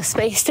yourself the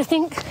space to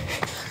think.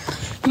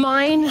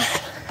 Mine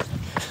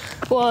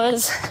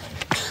was,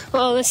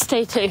 well, let's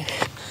stay two.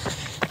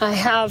 I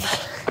have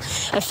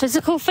a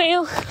physical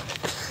fail.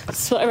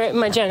 That's what I wrote in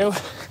my journal,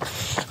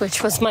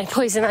 which was my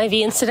poison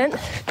ivy incident.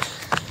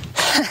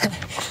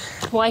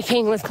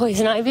 Wiping with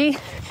poison ivy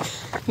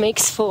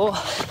makes for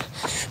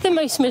the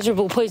most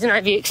miserable poison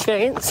ivy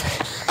experience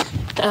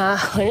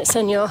when it's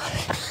in your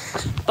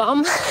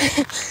bum,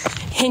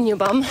 in your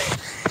bum.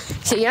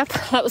 So yep,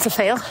 that was a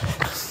fail.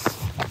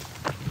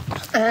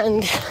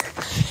 And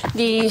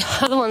the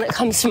other one that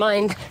comes to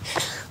mind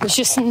was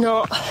just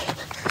not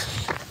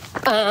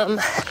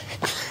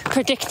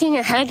predicting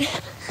ahead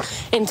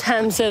in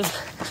terms of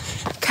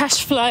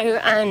cash flow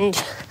and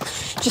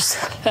just,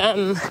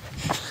 I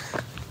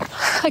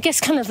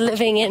guess, kind of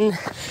living in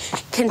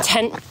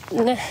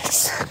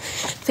contentness,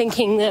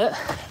 thinking that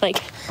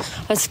like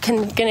I was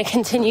going to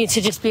continue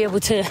to just be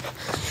able to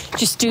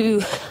just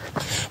do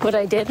what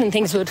I did and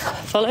things would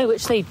follow,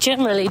 which they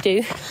generally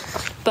do,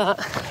 but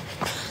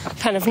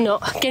kind of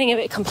not getting a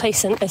bit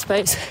complacent, I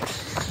suppose,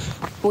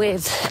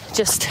 with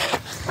just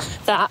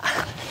that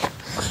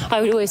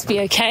I would always be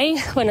okay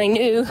when I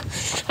knew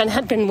and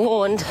had been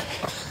warned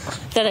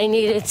that I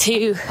needed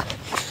to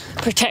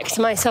protect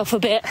myself a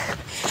bit.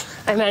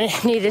 I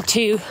needed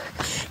to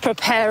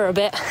prepare a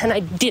bit, and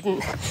I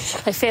didn't.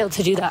 I failed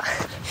to do that.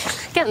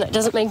 Again, that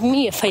doesn't make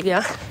me a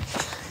failure.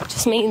 It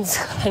just means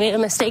I made a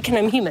mistake and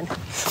I'm human.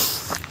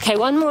 Okay,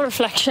 one more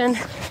reflection,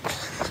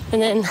 and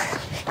then, I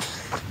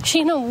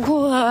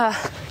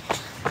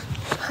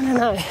don't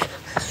know,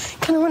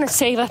 kind of want to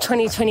save our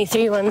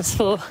 2023 ones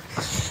for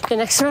the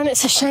next round.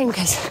 It's a shame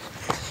because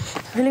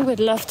I really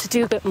would love to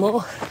do a bit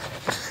more,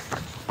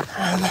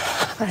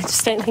 but I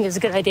just don't think it's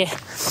a good idea.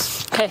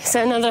 Okay,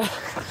 so another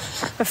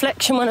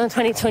reflection one on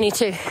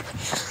 2022.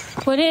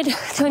 What did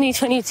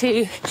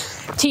 2022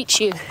 teach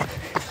you?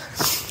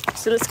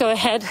 So let's go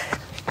ahead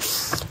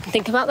and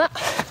think about that.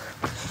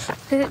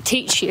 What did it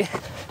teach you?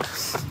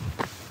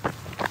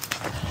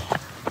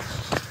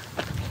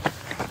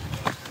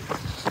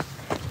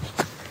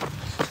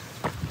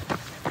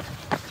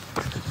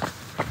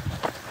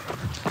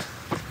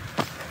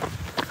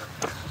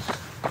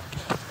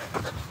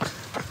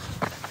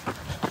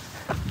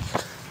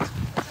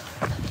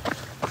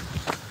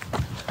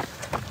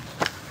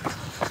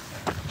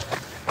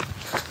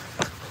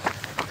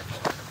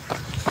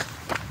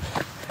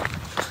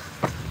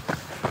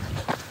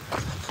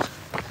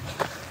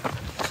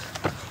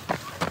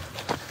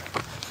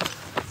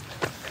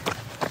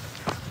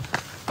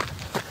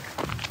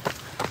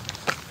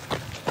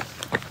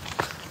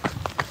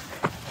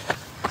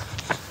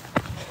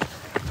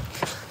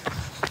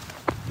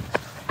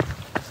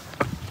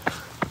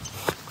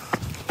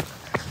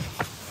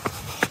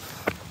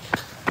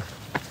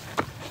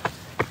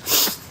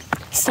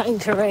 Starting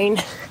to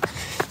rain.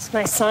 It's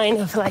my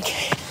sign of like,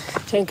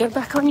 don't go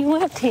back on your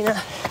word,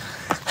 Tina.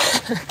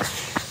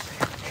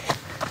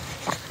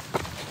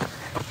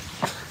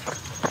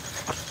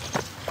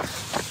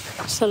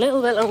 for a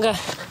little bit longer.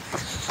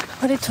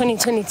 What did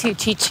 2022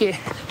 teach you?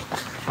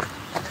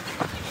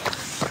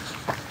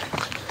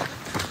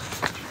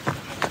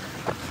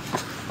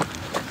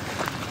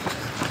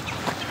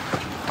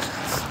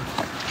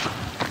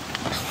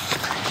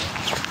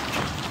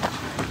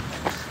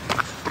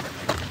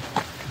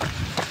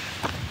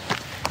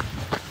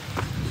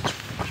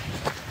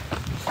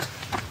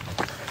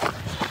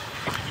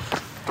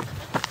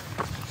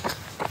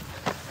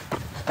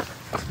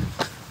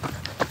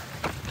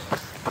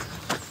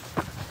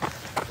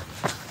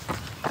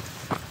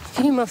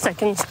 A few more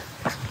seconds.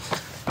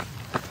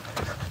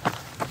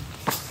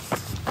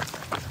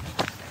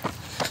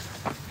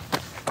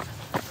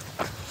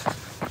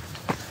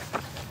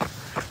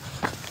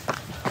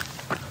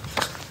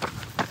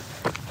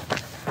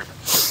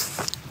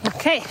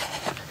 Okay,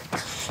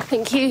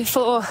 thank you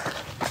for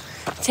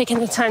taking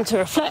the time to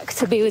reflect,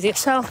 to be with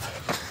yourself,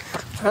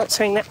 for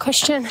answering that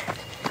question.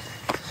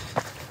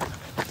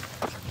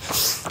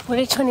 What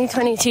did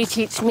 2022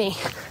 teach me?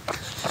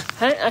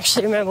 I don't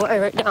actually remember what I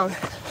wrote down.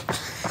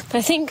 But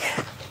I think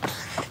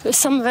it was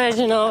some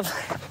version of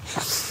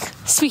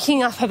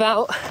speaking up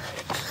about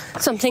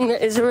something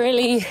that is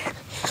really,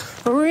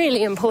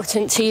 really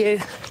important to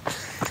you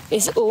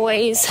is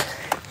always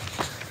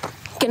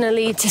going to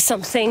lead to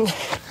something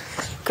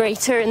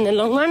greater in the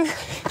long run.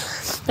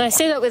 And I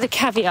say that with a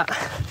caveat.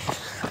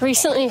 I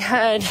recently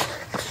heard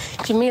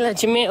Jamila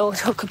Jamil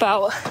talk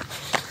about,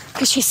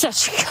 because she's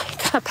such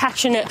a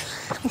passionate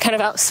and kind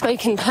of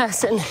outspoken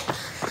person,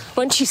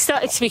 once she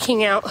started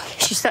speaking out,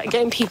 she started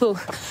getting people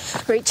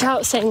reach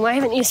out saying, why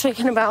haven't you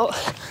spoken about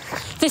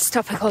this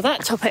topic or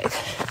that topic?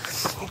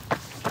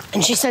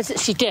 And she says that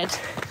she did.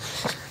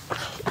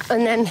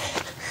 And then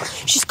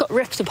she's got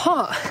ripped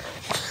apart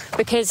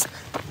because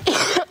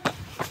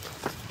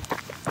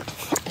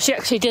she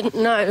actually didn't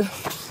know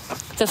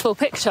the full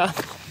picture,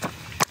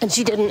 and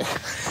she didn't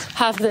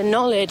have the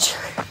knowledge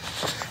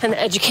and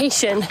the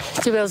education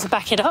to be able to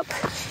back it up.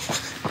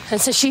 And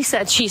so she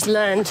said she's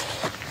learned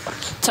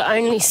to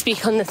only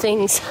speak on the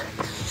things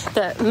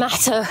that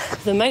matter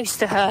the most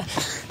to her,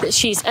 that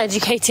she's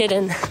educated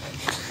and,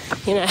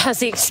 you know, has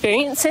the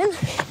experience in,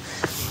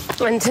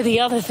 and to the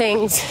other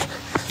things,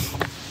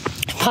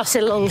 pass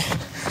it along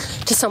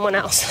to someone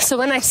else. So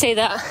when I say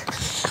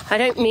that, I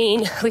don't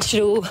mean we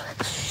should all,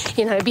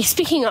 you know, be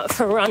speaking up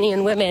for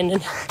Iranian women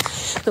and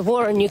the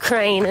war in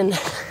Ukraine and,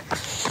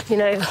 you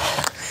know,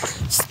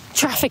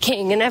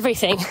 trafficking and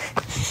everything.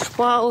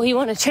 While we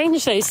want to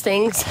change those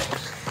things,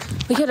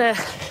 we gotta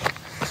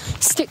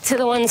stick to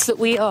the ones that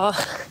we are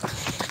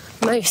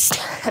most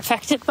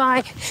affected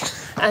by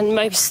and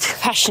most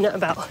passionate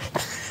about.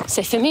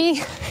 So for me,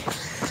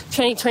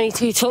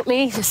 2022 taught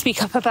me to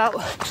speak up about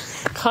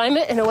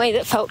climate in a way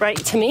that felt right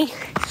to me,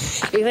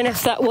 even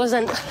if that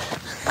wasn't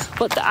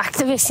what the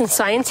activists and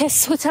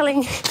scientists were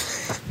telling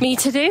me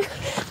to do.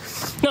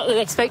 Not that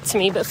they spoke to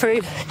me, but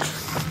through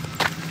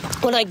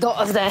what I got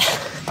of their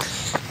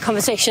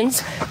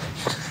conversations.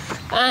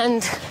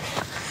 And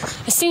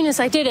as soon as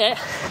I did it,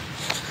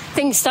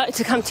 things started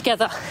to come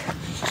together.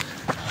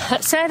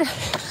 That said,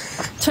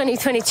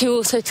 2022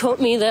 also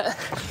taught me that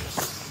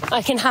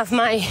I can have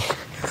my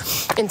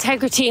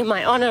integrity and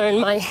my honor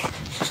and my,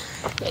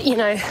 you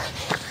know,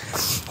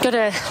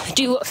 gotta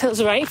do what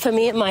feels right for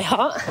me in my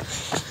heart.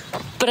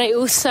 But I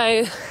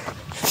also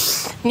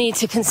need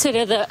to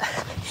consider that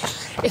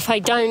if I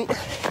don't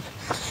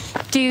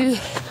do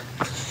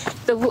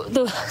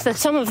the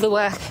some of the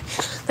work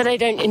that I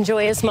don't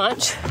enjoy as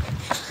much,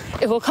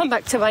 it will come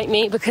back to bite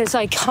me, because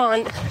I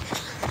can't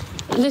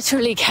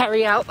literally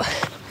carry out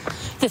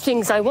the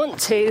things I want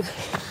to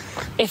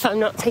if I'm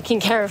not taking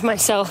care of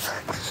myself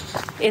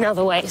in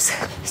other ways.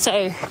 So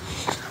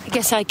I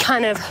guess I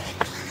kind of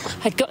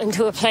had gotten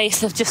to a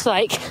place of just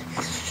like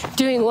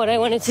doing what I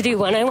wanted to do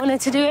when I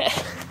wanted to do it,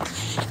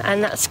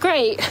 and that's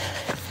great.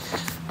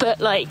 But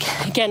like,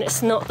 again,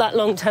 it's not that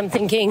long-term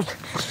thinking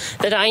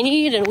that I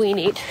need and we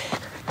need.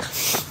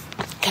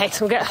 Okay,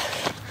 so we'll get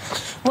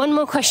one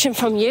more question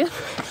from you.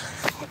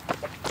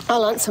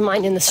 I'll answer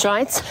mine in the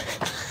strides.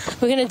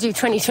 We're going to do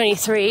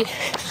 2023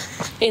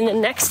 in the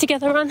next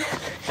Together Run.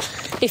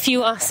 If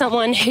you are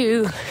someone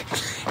who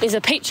is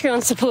a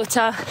Patreon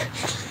supporter,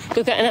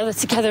 you'll get another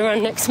Together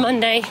Run next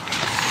Monday,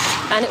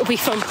 and it'll be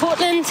from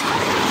Portland.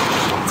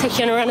 Take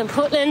you on a run in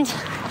Portland.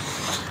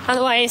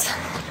 Otherwise,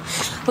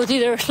 we'll do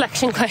the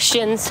reflection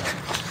questions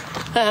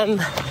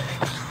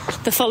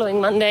the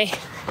following Monday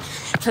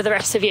for the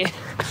rest of you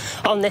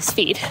on this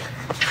feed.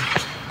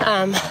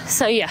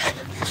 So yeah,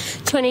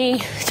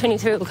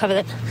 2023 we'll cover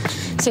that.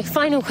 So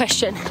final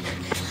question.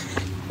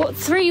 What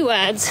 3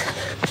 words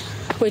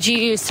would you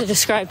use to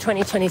describe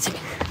 2022?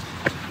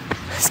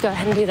 Let's go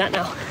ahead and do that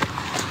now.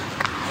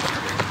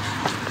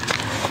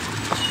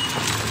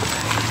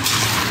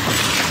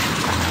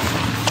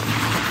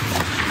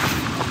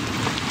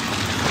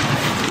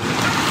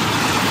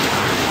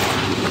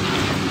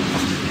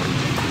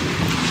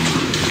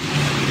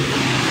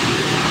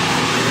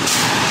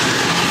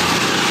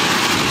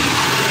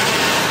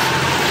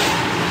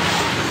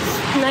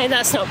 No,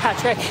 that's not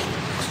Patrick.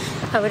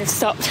 I would have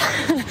stopped.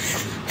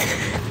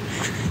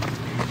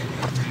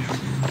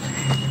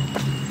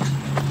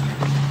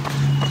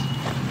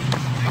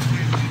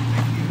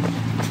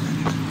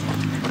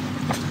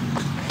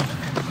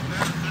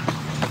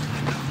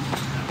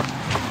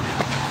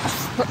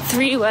 What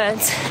 3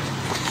 words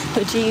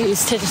would you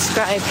use to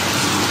describe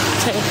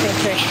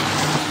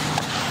 2023?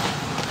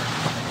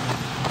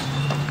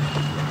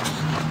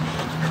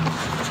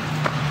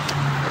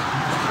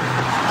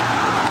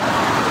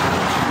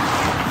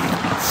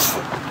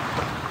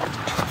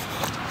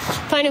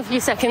 Final few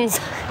seconds.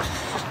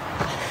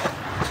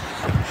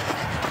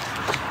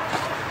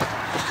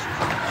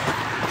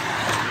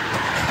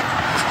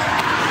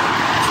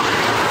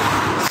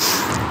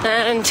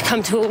 And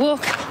come to a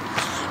walk,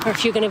 or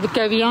if you're going to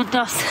go beyond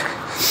us,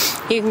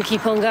 you can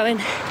keep on going.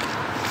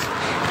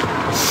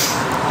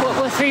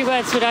 What 3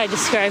 words would I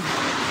describe?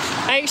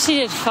 I actually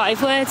did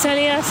 5 words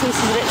earlier, so this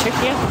is a bit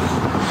trickier.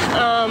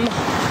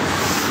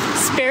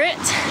 Spirit,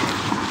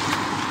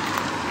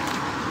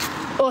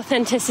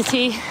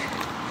 authenticity,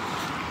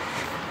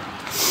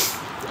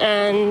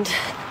 and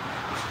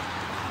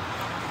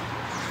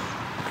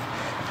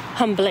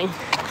humbling.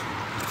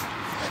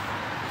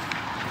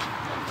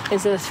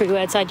 Those are the 3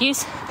 words I'd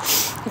use.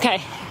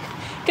 Okay,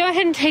 go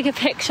ahead and take a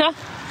picture.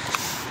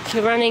 If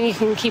you're running, you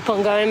can keep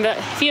on going, but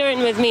if you're in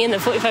with me in the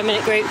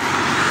 45-minute group,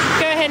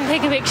 go ahead and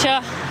take a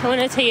picture. I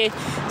want to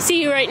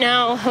see you right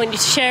now. I want you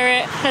to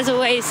share it. As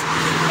always,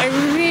 I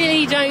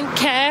really don't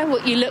care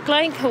what you look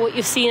like or what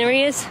your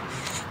scenery is.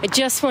 I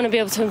just want to be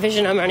able to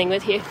envision I'm running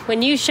with you.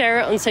 When you share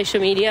it on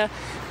social media,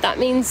 that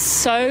means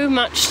so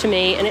much to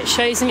me, and it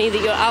shows me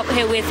that you're out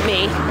here with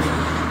me.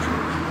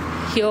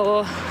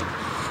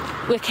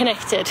 We're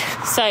connected.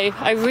 So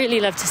I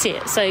really love to see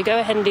it. So go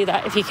ahead and do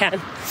that if you can.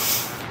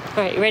 All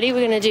right, ready?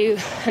 We're going to do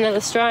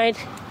another stride.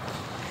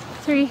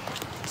 3,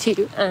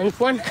 2, and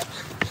 1.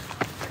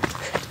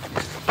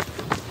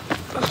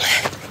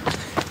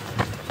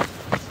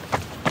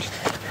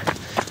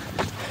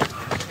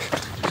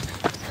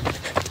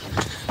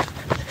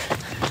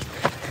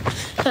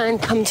 And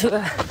come to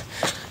a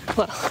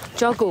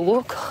jog or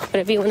walk,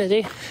 whatever you want to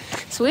do.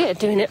 It's weird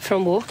doing it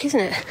from walk, isn't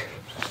it?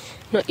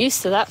 Not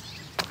used to that.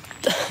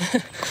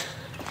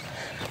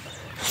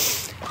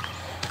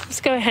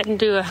 Let's go ahead and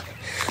do a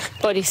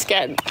body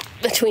scan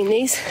between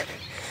these.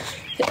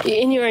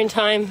 In your own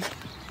time,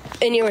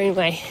 in your own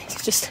way.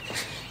 Just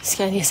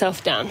scan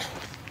yourself down.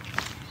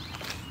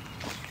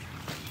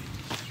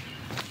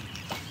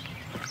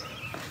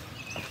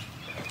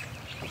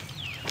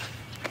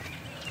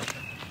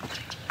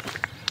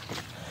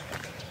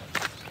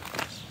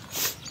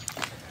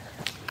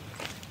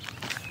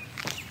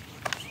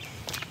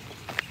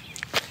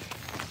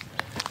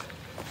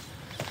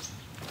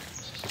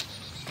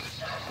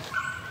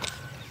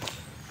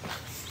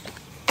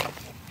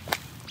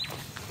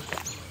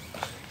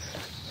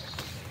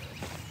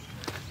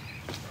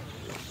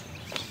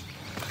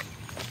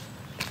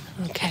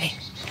 Okay,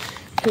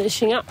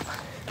 finishing up.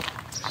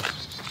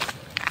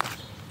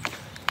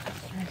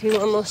 I'll do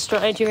one more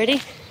stride. You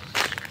ready?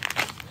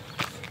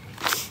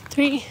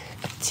 3,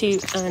 2,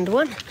 and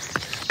 1.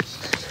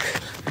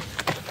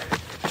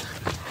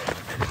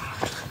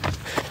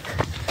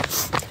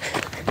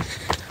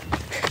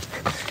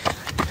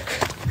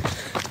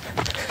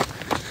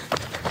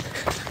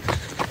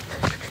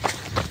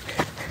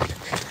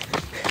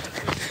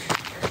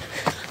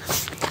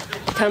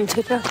 Come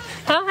to the...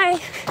 Hi!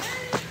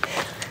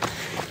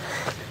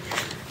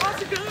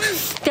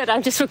 Good,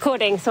 I'm just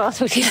recording, so I'll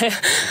talk to you later.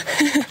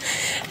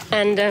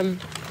 And I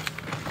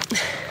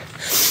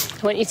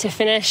want you to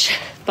finish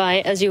by,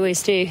 as you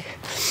always do,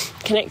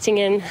 connecting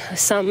in with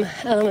some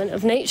element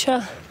of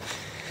nature,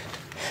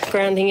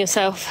 grounding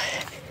yourself,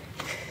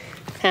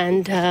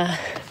 and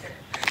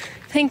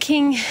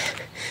thanking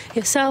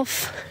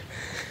yourself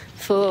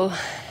for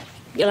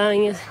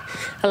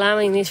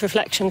allowing these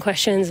reflection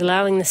questions,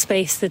 allowing the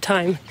space, the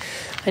time.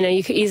 I know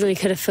you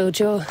could have filled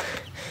your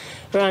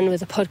run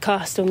with a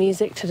podcast or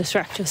music to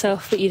distract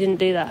yourself, but you didn't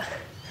do that.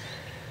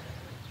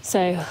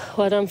 So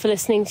well done for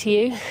listening to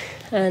you,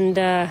 and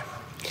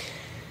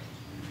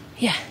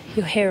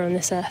you're here on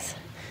this earth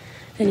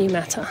and you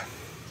matter.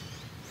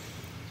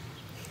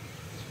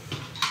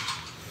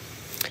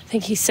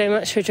 Thank you so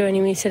much for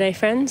joining me today,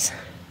 friends.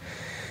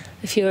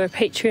 If you're a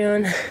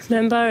Patreon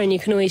member, and you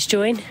can always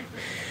join,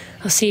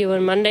 I'll see you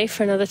on Monday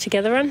for another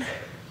Together Run.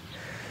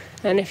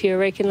 And if you're a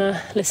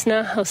regular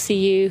listener, I'll see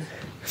you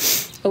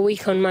a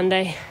week on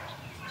Monday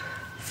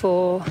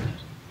for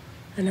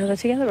another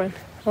Together Run.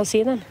 I'll see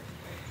you then.